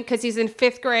him because he's in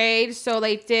 5th grade. So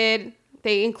they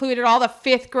included all the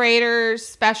 5th graders'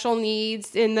 special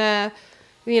needs in the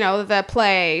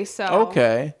play. So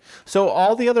Okay. So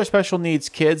all the other special needs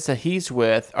kids that he's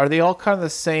with, are they all kind of the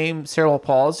same cerebral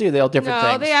palsy, or are they all different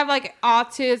things? No, they have like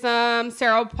autism,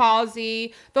 cerebral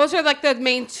palsy. Those are like the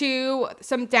main 2.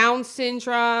 Some Down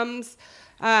syndromes.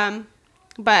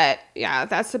 But yeah,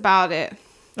 that's about it.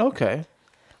 Okay.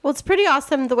 Well, it's pretty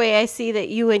awesome the way I see that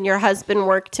you and your husband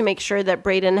work to make sure that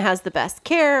Brayden has the best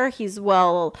care. He's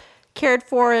well cared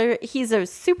for. He's a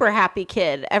super happy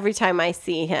kid every time I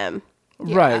see him.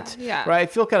 Yeah, Right. yeah. Right. I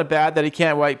feel kind of bad that he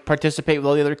can't participate with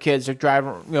all the other kids. They're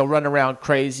driving, running around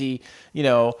crazy,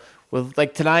 with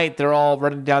like tonight, they're all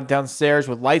running downstairs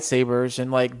with lightsabers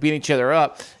and like beating each other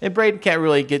up. And Brayden can't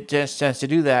really get a chance to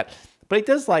do that. But he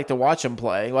does like to watch them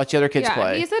play, watch the other kids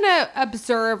play. He's an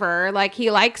observer. Like he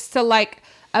likes to like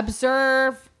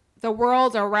observe the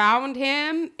world around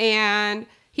him, and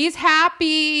he's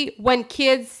happy when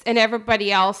kids and everybody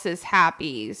else is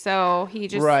happy. So he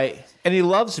just Right. And he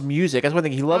loves music. That's one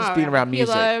thing. He loves being around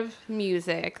music. He loves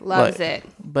music. Loves it.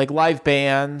 Like live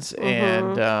bands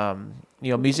and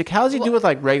music. How does he do with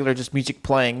like regular just music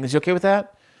playing? Is he okay with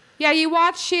that? Yeah, he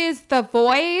watches The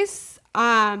Voice,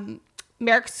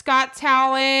 America's Got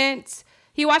Talent.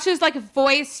 He watches like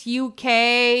Voice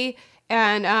UK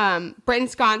and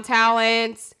Britain's Got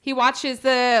Talent. He watches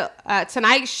the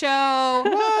Tonight Show.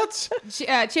 What?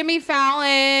 Jimmy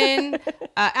Fallon,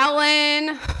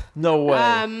 Ellen. No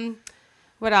way.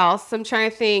 What else? I'm trying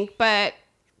to think, but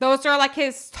those are like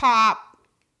his top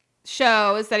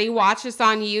shows that he watches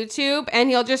on YouTube, and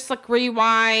he'll just like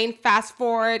rewind, fast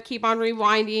forward, keep on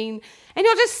rewinding, and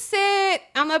he'll just sit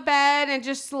on the bed and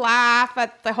just laugh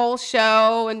at the whole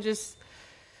show and just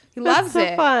he loves That's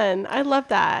so it. fun. I love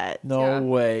that. No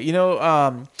way. You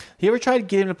ever tried to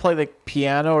get him to play like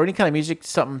piano or any kind of music,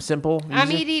 something simple? I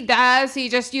mean, he does. He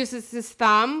just uses his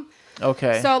thumb.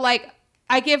 Okay. So like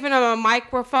I give him a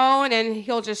microphone and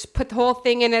he'll just put the whole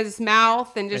thing in his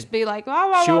mouth and just be like,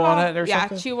 oh, chew on it or yeah,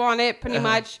 something? chew on it pretty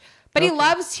much. But he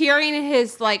loves hearing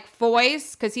his like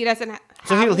voice because he doesn't.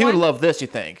 So he would love this, you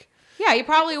think? Yeah, he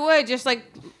probably would just like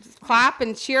clap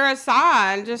and cheer us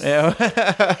on, just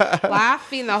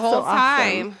laughing the whole So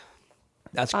awesome. time.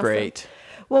 That's great.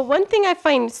 Well, one thing I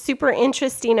find super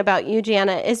interesting about you,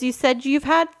 Jana, is you said you've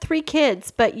had 3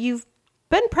 kids, but you've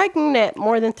been pregnant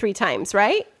more than 3 times,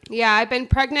 right? Yeah, I've been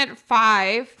pregnant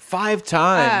 5. 5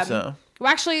 times. Well,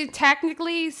 actually,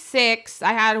 technically 6.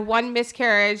 I had 1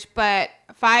 miscarriage, but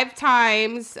 5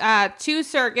 times, 2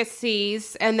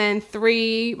 surrogacies, and then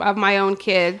 3 of my own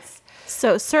kids.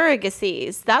 So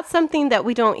surrogacies, that's something that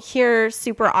we don't hear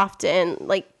super often.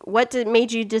 Like, what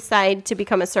made you decide to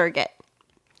become a surrogate?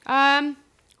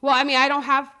 Well, I mean, I don't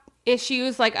have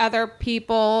issues like other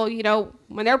people, you know,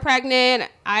 when they're pregnant.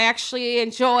 I actually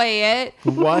enjoy it.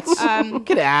 What?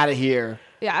 Get out of here.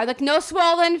 Yeah, like no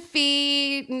swollen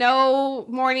feet, no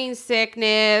morning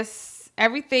sickness.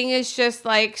 Everything is just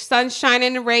like sunshine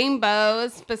and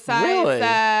rainbows besides,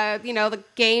 Really? you know, the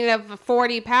gain of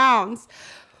 40 pounds.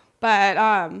 But,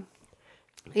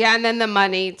 yeah, and then the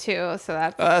money too. So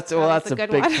that's a good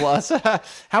big one. plus.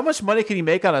 How much money can you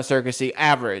make on a surrogacy?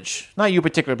 Average. Not you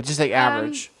particular, but just like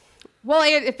average. Well,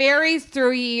 it varies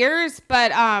through years, but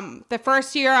the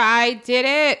first year I did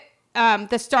it,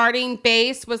 the starting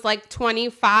base was like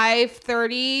 25,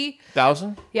 30.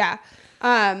 1,000? Yeah.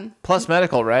 Plus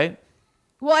medical, right?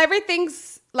 Well,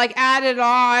 everything's like added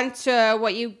on to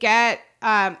what you get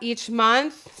each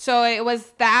month. So it was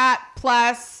that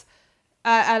plus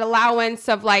an allowance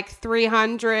of like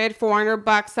 $300,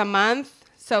 $400 a month.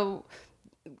 So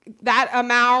that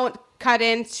amount cut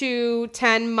into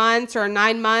 10 months or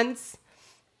 9 months.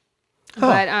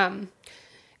 But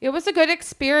it was a good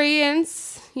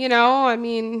experience. You know, I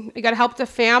mean, we got to help the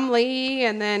family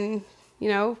and then, you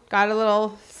know, got a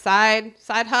little side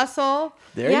hustle.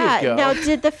 There yeah. you go. Now,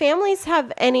 did the families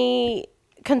have any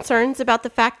concerns about the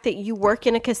fact that you work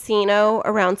in a casino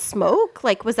around smoke?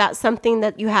 Like, was that something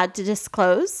that you had to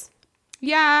disclose?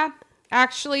 Yeah,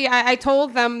 actually, I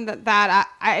told them that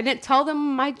I didn't tell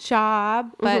them my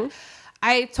job, but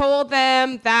I told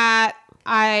them that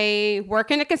I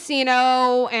work in a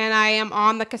casino and I am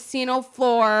on the casino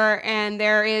floor and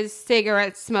there is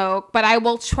cigarette smoke, but I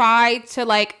will try to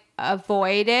like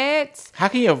avoid it. How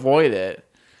can you avoid it?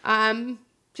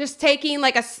 Just taking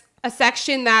like a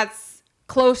section that's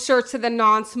closer to the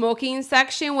non-smoking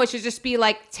section, which would just be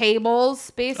like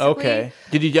tables, basically. Okay.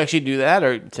 Did you actually do that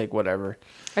or take whatever?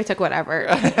 I took whatever.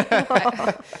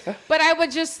 but I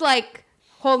would just like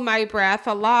hold my breath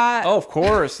a lot. Oh, of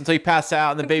course. Until you pass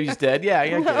out and the baby's dead. Yeah, I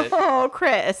get it. Oh,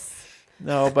 Chris.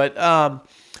 No, but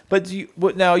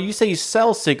now you say you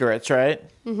sell cigarettes, right?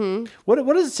 Mm-hmm. What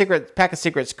does a pack of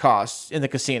cigarettes cost in the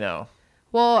casino?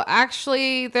 Well,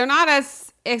 actually, they're not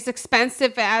as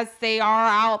expensive as they are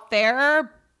out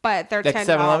there, but they're Like $10.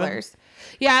 7-Eleven?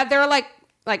 Yeah, they're like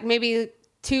maybe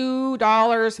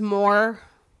 $2 more.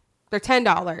 They're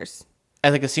 $10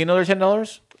 At the casino, they're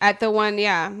 $10. at the one.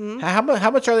 Yeah. Mhm.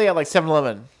 How much are they at like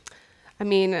 7-Eleven? I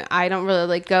mean, I don't really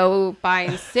like go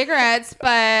buying cigarettes,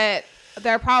 but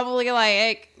they're probably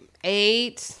like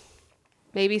 8,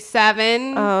 maybe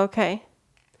 7. Oh, okay.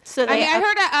 So I mean, I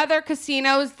heard at other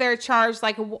casinos they're charged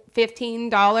like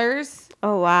 $15.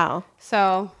 Oh, wow.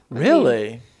 So I mean,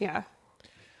 Really? yeah.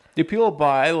 Do people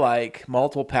buy like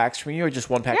multiple packs from you or just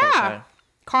one pack at a Yeah. time?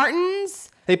 Cartons.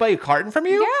 They buy you a carton from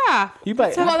you? Yeah. You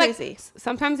buy So- Well, crazy. like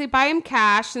sometimes they buy them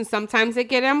cash and sometimes they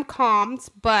get them comped,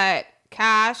 but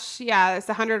cash, yeah, it's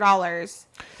 $100.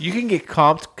 You can get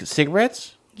comped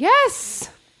cigarettes? Yes.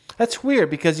 That's weird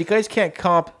because you guys can't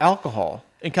comp alcohol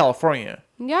in California.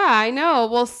 Yeah, I know.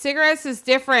 Well, cigarettes is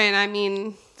different. I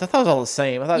mean, I thought it was all the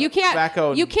same. I thought you can't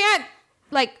tobacco. you can't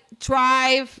like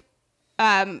drive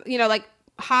like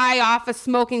high off of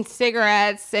smoking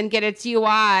cigarettes and get a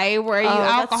DUI where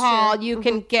that's alcohol true. you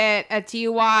can get a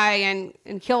DUI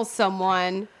and kill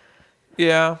someone.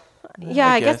 Yeah.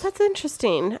 Yeah, I guess that's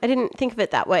interesting. I didn't think of it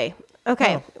that way.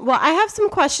 Okay. Well, I have some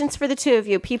questions for the two of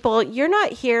you. People, you're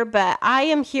not here, but I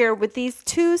am here with these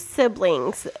 2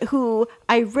 siblings who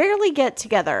I rarely get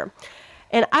together.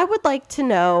 And I would like to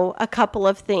know a couple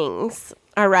of things.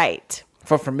 All right.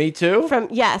 For me too?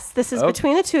 Yes, this is Oh.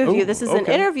 between the 2 of you. Ooh, This is an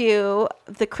okay. interview,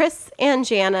 the Chris and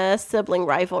Jana sibling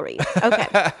rivalry. Okay.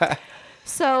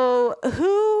 So,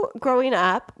 who growing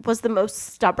up was the most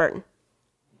stubborn?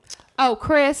 Oh,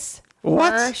 Chris.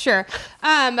 What? For sure.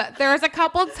 There was a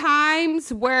couple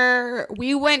times where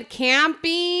we went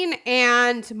camping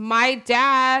and my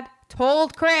dad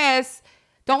told Chris,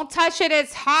 don't touch it,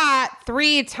 it's hot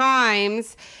 3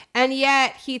 times. And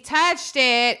yet he touched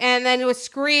it and then it was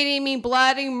screaming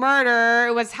bloody murder.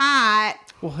 It was hot.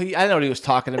 Well, I know what he was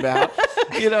talking about.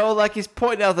 Like he's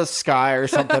pointing out the sky or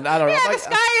something. I don't know. Yeah, the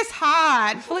sky is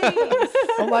hot. Please.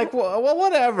 I'm like, well,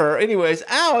 whatever. Anyways,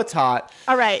 ow, it's hot.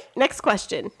 All right, next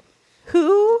question.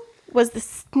 Who was the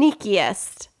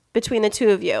sneakiest between the two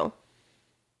of you?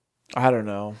 I don't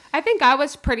know. I think I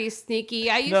was pretty sneaky.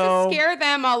 I used to scare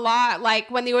them a lot. Like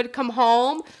when they would come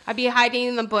home, I'd be hiding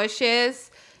in the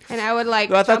bushes and I would I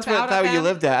jump thought out where of you them.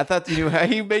 lived at. I thought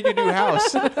you made your new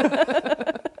house.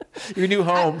 Your new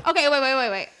home. Okay,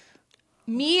 wait.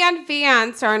 Me and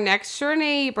Vance, our next door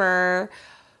neighbor,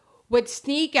 would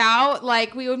sneak out.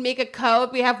 Like we would make a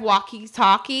code. We have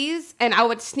walkie-talkies, and I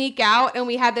would sneak out. And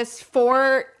we had this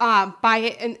fort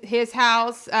by his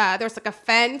house. There's like a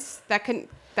fence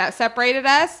that separated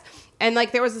us, and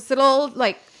like there was this little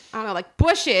I don't know, like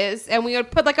bushes, and we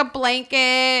would put like a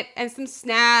blanket and some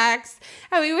snacks,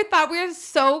 and we would thought we were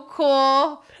so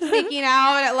cool sneaking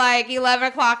out at like 11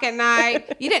 o'clock at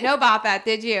night. You didn't know about that,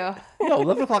 did you? No,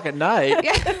 11 o'clock at night.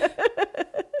 Yeah.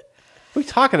 What are you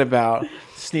talking about?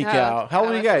 Sneak out. How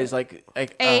old are you guys? Like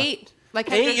 8. Like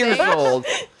 8 years old.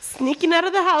 Sneaking out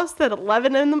of the house at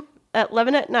 11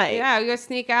 at night. Yeah, we would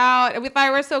sneak out, and we thought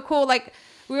we were so cool. Like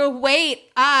we would wait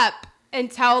up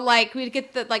until like we'd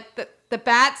get the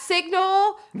bat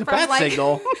signal The bat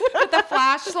signal. with the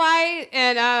flashlight,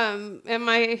 and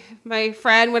my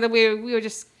friend we would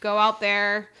just go out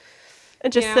there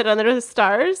And just sit under the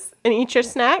stars and eat your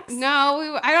snacks?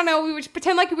 No, I don't know. We would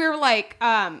pretend like we were like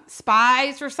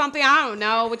spies or something. I don't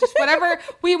know. Just whatever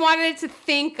we wanted to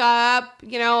think up,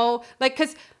 like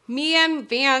because me and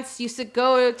Vance used to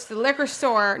go to the liquor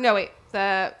store. No, wait,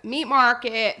 the meat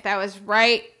market that was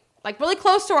right, like really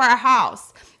close to our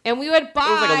house. And we would buy.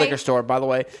 It was like a liquor store, by the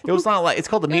way. It was not like it's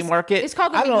called the meat market. It's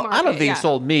called the meat market. I don't think yeah. it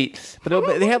sold meat,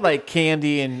 but they had like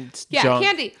candy and junk.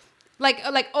 Candy.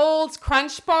 Like old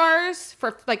Crunch bars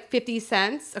for like 50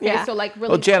 cents. Okay, Yeah. so like really.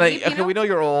 Well, Jana, cheap, we know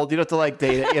you're old. You don't have to like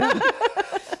date it.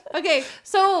 Okay,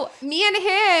 so me and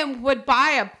him would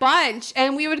buy a bunch,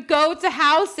 and we would go to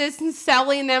houses and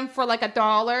selling them for like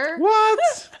 $1.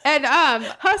 What? And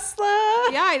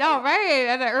Hustler. yeah, I know, right?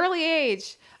 At an early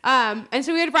age. And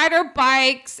so we would ride our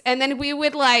bikes, and then we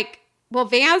would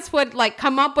Vance would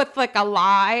come up with like a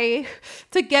lie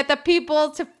to get the people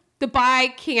to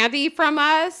buy candy from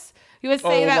us. He would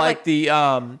say that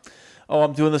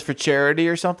I'm doing this for charity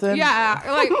or something. yeah,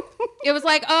 it was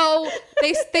like, oh,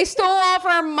 they stole all of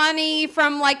our money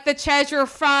from like the treasure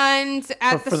fund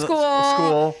at the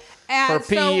school. And for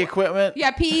PE equipment.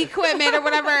 Yeah, PE equipment or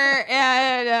whatever.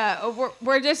 And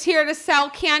we're just here to sell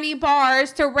candy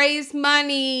bars to raise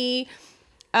money,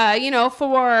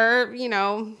 for,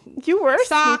 You were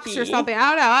socks sneaky. or something.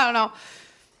 I don't know.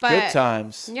 But Good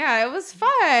times. yeah, it was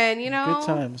fun, Good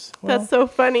times. Well, That's so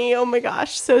funny. Oh my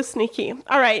gosh, so sneaky.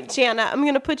 All right, Jana, I'm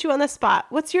going to put you on the spot.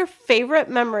 What's your favorite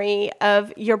memory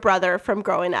of your brother from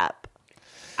growing up?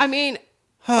 I mean,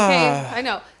 okay, I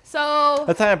know. So,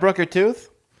 the time I broke your tooth?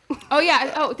 oh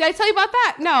yeah. Oh, did I tell you about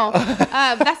that? No.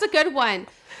 That's a good one.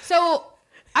 So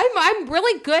I'm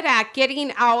really good at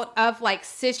getting out of like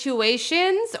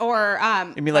situations or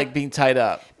You mean like being tied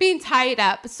up? being tied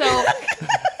up. So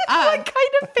What kind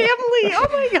of family? Oh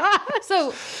my gosh.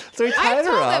 so So he tied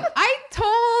her up. I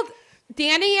told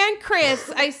Danny and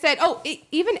Chris, I said,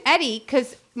 even Eddie,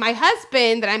 because my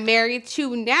husband that I'm married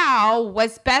to now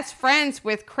was best friends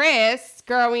with Chris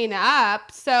growing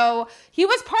up. So he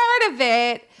was part of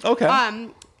it. Okay.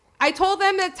 I told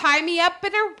them to tie me up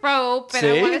in a rope, and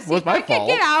See? I want to see Was if my I could fault.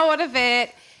 get out of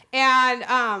it. And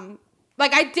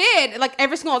I did, like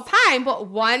every single time, but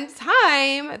one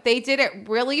time they did it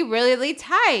really, really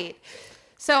tight.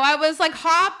 So I was like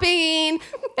hopping,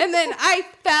 and then I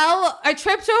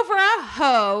tripped over a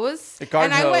hose. The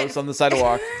garden and I hose on the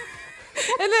sidewalk.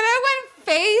 and then I went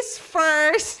face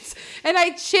first, and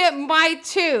I chipped my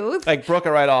tooth. Like broke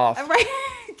it right off. Right,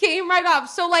 came right off.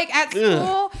 So like at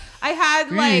school, I had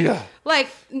Ugh. like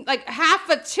half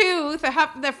a tooth,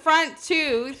 half the front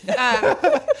tooth,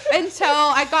 until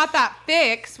I got that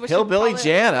fixed. Which Hillbilly probably-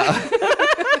 Jana.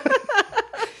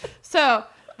 So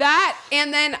that,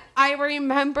 and then I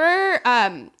remember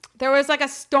there was like a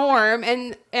storm,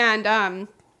 and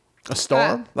A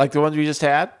storm? Like the ones we just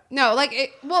had? no,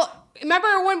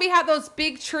 remember when we had those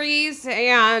big trees,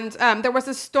 and there was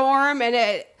a storm, and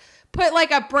it put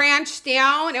like a branch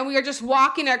down, and we were just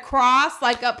walking across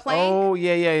like a plank. Oh,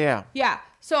 yeah. Yeah.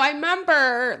 So I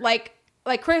remember like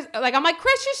Chris, I'm like,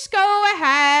 Chris, just go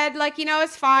ahead. Like,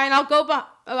 it's fine. I'll go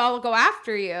I'll go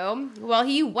after you. Well,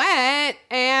 he went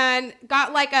and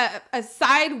got like a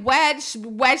side wedged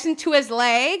into his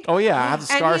leg. Oh yeah, I have the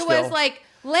scar And he still. was like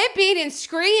limping and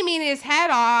screaming his head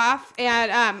off.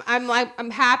 And I'm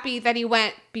happy that he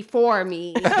went before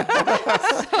me.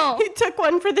 So He took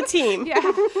one for the team. yeah,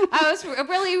 I was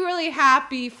really, really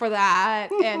happy for that.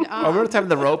 And I remember the time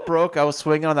the rope broke. I was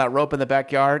swinging on that rope in the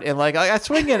backyard, and like I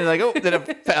swing it, and like, oh, then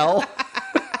it fell.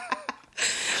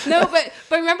 no, but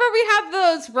remember we had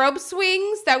those rope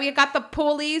swings that we got the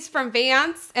pulleys from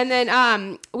Vance, and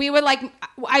then we would like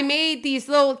I made these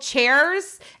little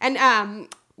chairs, and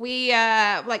we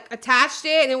like attached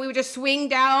it, and then we would just swing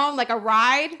down like a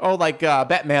ride. Oh, like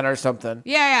Batman or something.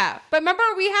 Yeah. But remember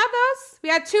we had those? We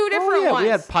had two different ones. We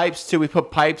had pipes too. We put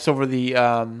pipes over the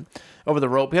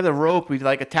rope. We had the rope. We'd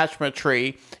like attach from a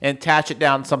tree and attach it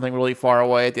down something really far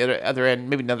away at the other end,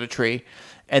 maybe another tree,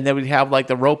 and then we'd have like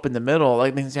the rope in the middle.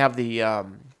 Like means have the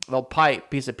little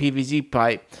piece of PVC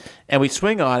pipe, and we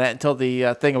swing on it until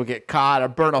the thing would get caught or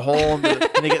burn a hole, and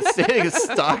it gets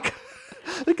stuck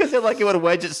because it would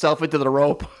wedge itself into the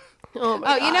rope. Oh,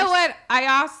 my You know what? I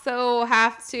also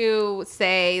have to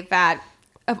say that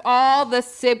of all the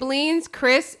siblings,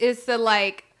 Chris is the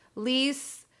like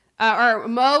least or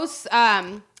most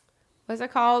what's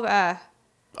it called?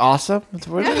 Awesome. That's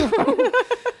what it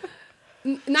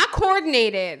is. Not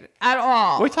coordinated at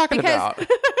all. What are you talking about?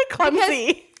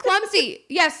 Clumsy. Clumsy,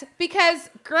 yes, because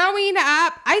growing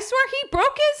up, I swear he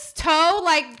broke his toe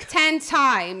like 10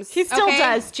 times. He still okay?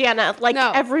 does, Jana. Like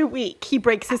No. every week, he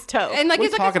breaks his toe. And like What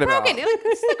it's are you like it's talking broken. about?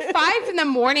 It's like 5 in the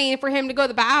morning for him to go to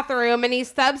the bathroom, and he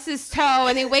stubs his toe,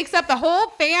 and he wakes up the whole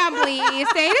family saying,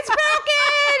 "It's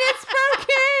broken! It's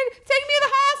broken! Take me to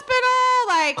the hospital!"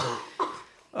 Like,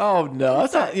 Oh no,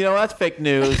 that's not. That's fake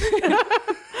news.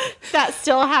 That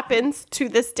still happens to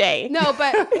this day. no,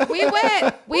 but we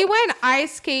went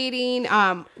ice skating.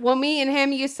 Well, me and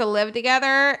him used to live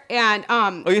together, and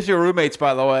Oh, you were roommates,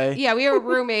 by the way. yeah, we were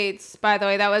roommates. By the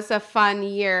way, that was a fun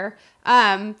year.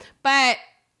 But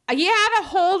he had to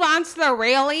hold on to the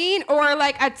railing, or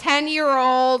like a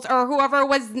 10-year-old or whoever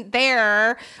was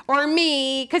there, or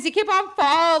me, because he kept on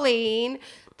falling.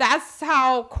 That's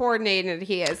how coordinated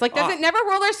he is. Like, never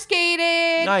roller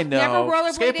skated. I know. Never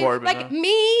rollerbladed. Skateboard, Like, man.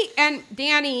 me and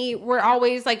Danny were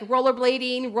always like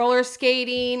rollerblading, roller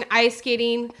skating, ice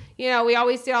skating. We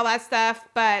always did all that stuff,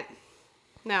 but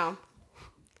no.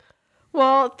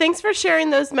 Well, thanks for sharing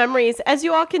those memories. As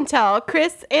you all can tell,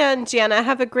 Chris and Jana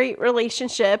have a great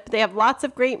relationship. They have lots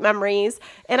of great memories.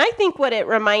 And I think what it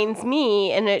reminds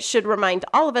me, and it should remind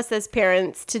all of us as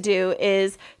parents to do,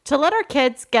 is to let our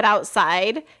kids get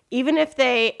outside, even if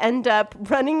they end up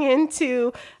running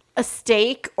into a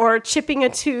stake or chipping a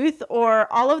tooth or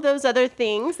all of those other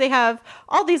things. They have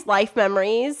all these life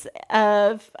memories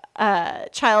of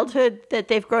childhood that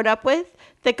they've grown up with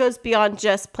that goes beyond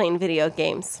just playing video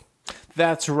games.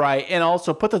 That's right. And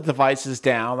also put the devices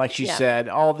down, like she said,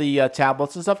 all the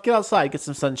tablets and stuff. Get outside, get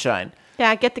some sunshine.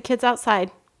 Yeah, get the kids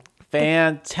outside.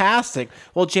 Fantastic.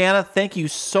 Well, Jana, thank you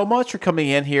so much for coming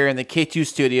in here in the K2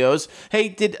 studios. Hey,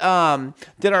 did our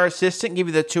assistant give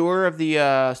you the tour of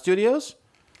the studios?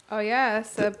 Oh yeah,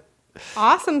 it's a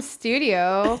awesome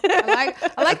studio. I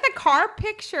like the car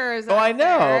pictures. Oh, I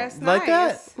know. It's Like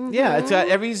nice. that? Yeah, it's got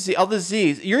every Z, all the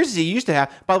Z's. Your Z used to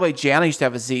have, by the way, Jana used to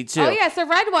have a Z too. Oh yeah, it's a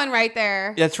red one right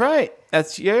there. That's right.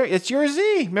 It's your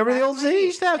Z. Remember the old Z you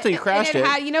used to have until you crashed And it?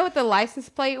 had, you know what the license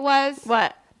plate was?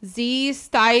 What? Z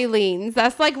Stylings.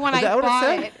 That's like when Is I that what it bought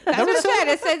said? it. That's what it said.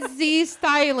 It said Z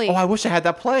Styling. Oh, I wish I had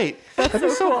that plate. That'd be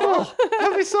so cool.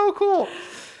 That'd be so cool.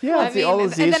 Yeah, I see all mean,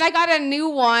 those and Z's. then I got a new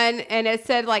one, and it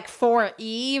said like for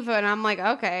Eve, and I'm like,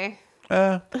 okay,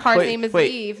 car's wait, name is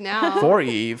wait. Eve now. For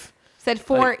Eve. Said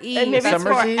for Like- Eve. And maybe it's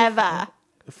Summer's Eve? forever.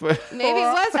 Maybe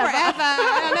it was forever.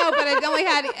 I don't know, but it only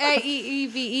had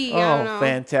AEEVE. I don't know. Oh,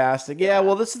 fantastic. Yeah,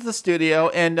 well, this is the studio,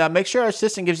 and make sure our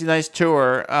assistant gives you a nice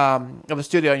tour of the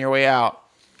studio on your way out.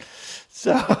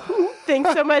 So,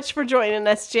 Thanks so much for joining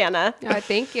us, Jana.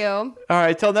 Thank you. all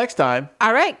right, till next time.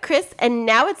 All right, Chris, and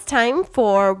now it's time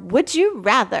for Would You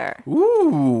Rather?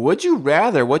 Ooh, would you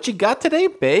rather? What you got today,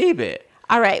 baby?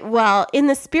 All right, well, in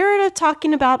the spirit of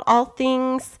talking about all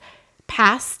things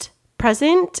past,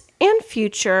 present, and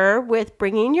future with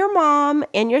bringing your mom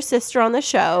and your sister on the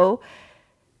show,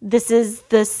 this is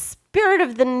the spirit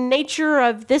of the nature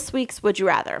of this week's Would You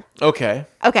Rather. Okay.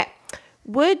 Okay,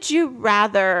 would you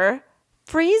rather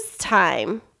freeze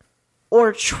time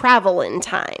or travel in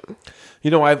time?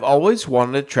 I've always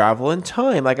wanted to travel in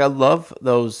time. Like, I love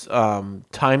those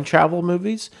time travel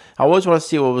movies. I always want to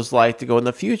see what it was like to go in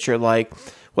the future. Like,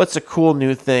 what's the cool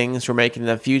new things we're making in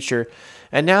the future?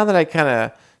 And now that I kind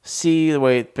of see the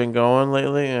way it's been going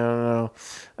lately. I don't know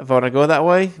if I want to go that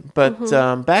way. But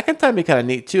back in time would be kind of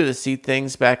neat, too, to see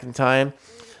things back in time.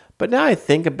 But now I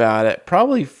think about it,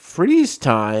 probably freeze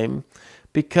time,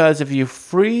 because if you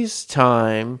freeze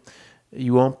time,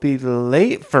 you won't be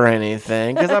late for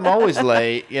anything, because I'm always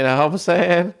late, you know what I'm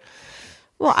saying?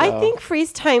 Well, I think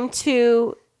freeze time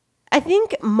too, I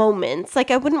think moments,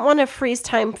 like I wouldn't want to freeze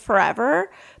time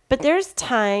forever, but there's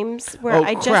times where Oh,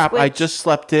 I just crap, I wish- just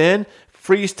slept in,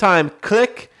 freeze time,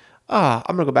 click, I'm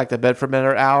going to go back to bed for a minute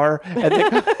or hour, and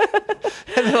then, and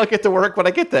then I'll get to work when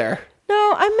I get there. No,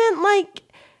 I meant like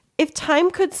if time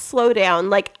could slow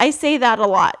down, like I say that a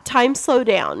lot, time slow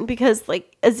down, because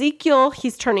like Ezekiel,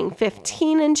 he's turning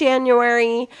 15 in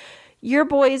January. Your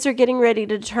boys are getting ready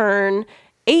to turn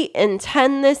 8 and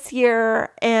 10 this year.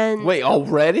 And Wait,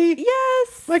 already?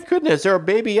 yes, My goodness, they were a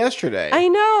baby yesterday. I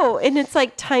know. And it's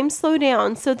like time slow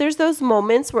down. So there's those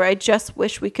moments where I just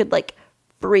wish we could like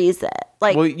freeze it.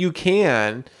 Like, Well, you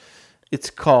can. It's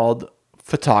called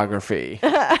photography.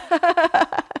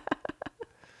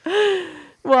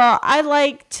 well, I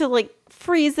like to like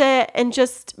freeze it and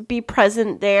just be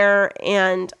present there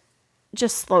and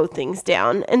just slow things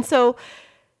down. And so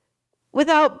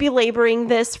without belaboring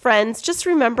this, friends, just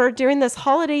remember during this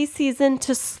holiday season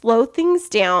to slow things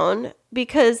down,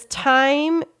 because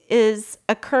time is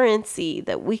a currency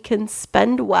that we can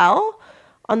spend well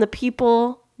on the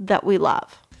people that we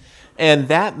love. And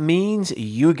that means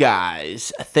you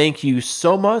guys. Thank you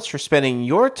so much for spending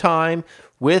your time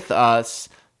with us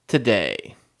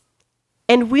today.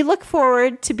 And we look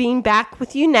forward to being back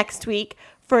with you next week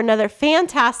for another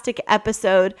fantastic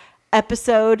episode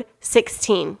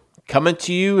 16. Coming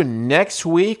to you next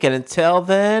week. And until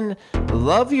then,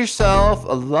 love yourself,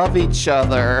 love each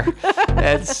other,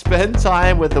 and spend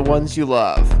time with the ones you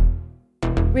love.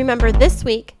 Remember this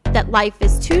week that life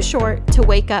is too short to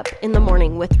wake up in the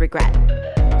morning with regret.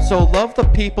 So love the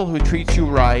people who treat you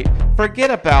right, forget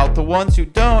about the ones who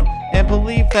don't, and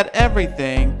believe that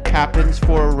everything happens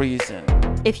for a reason.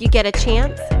 If you get a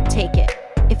chance, take it.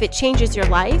 If it changes your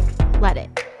life, let it.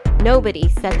 Nobody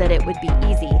said that it would be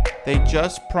easy. They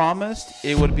just promised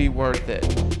it would be worth it.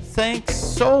 Thanks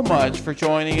so much for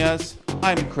joining us.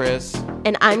 I'm Chris.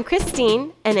 And I'm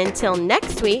Christine, and until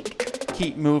next week,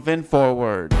 Keep moving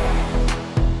forward.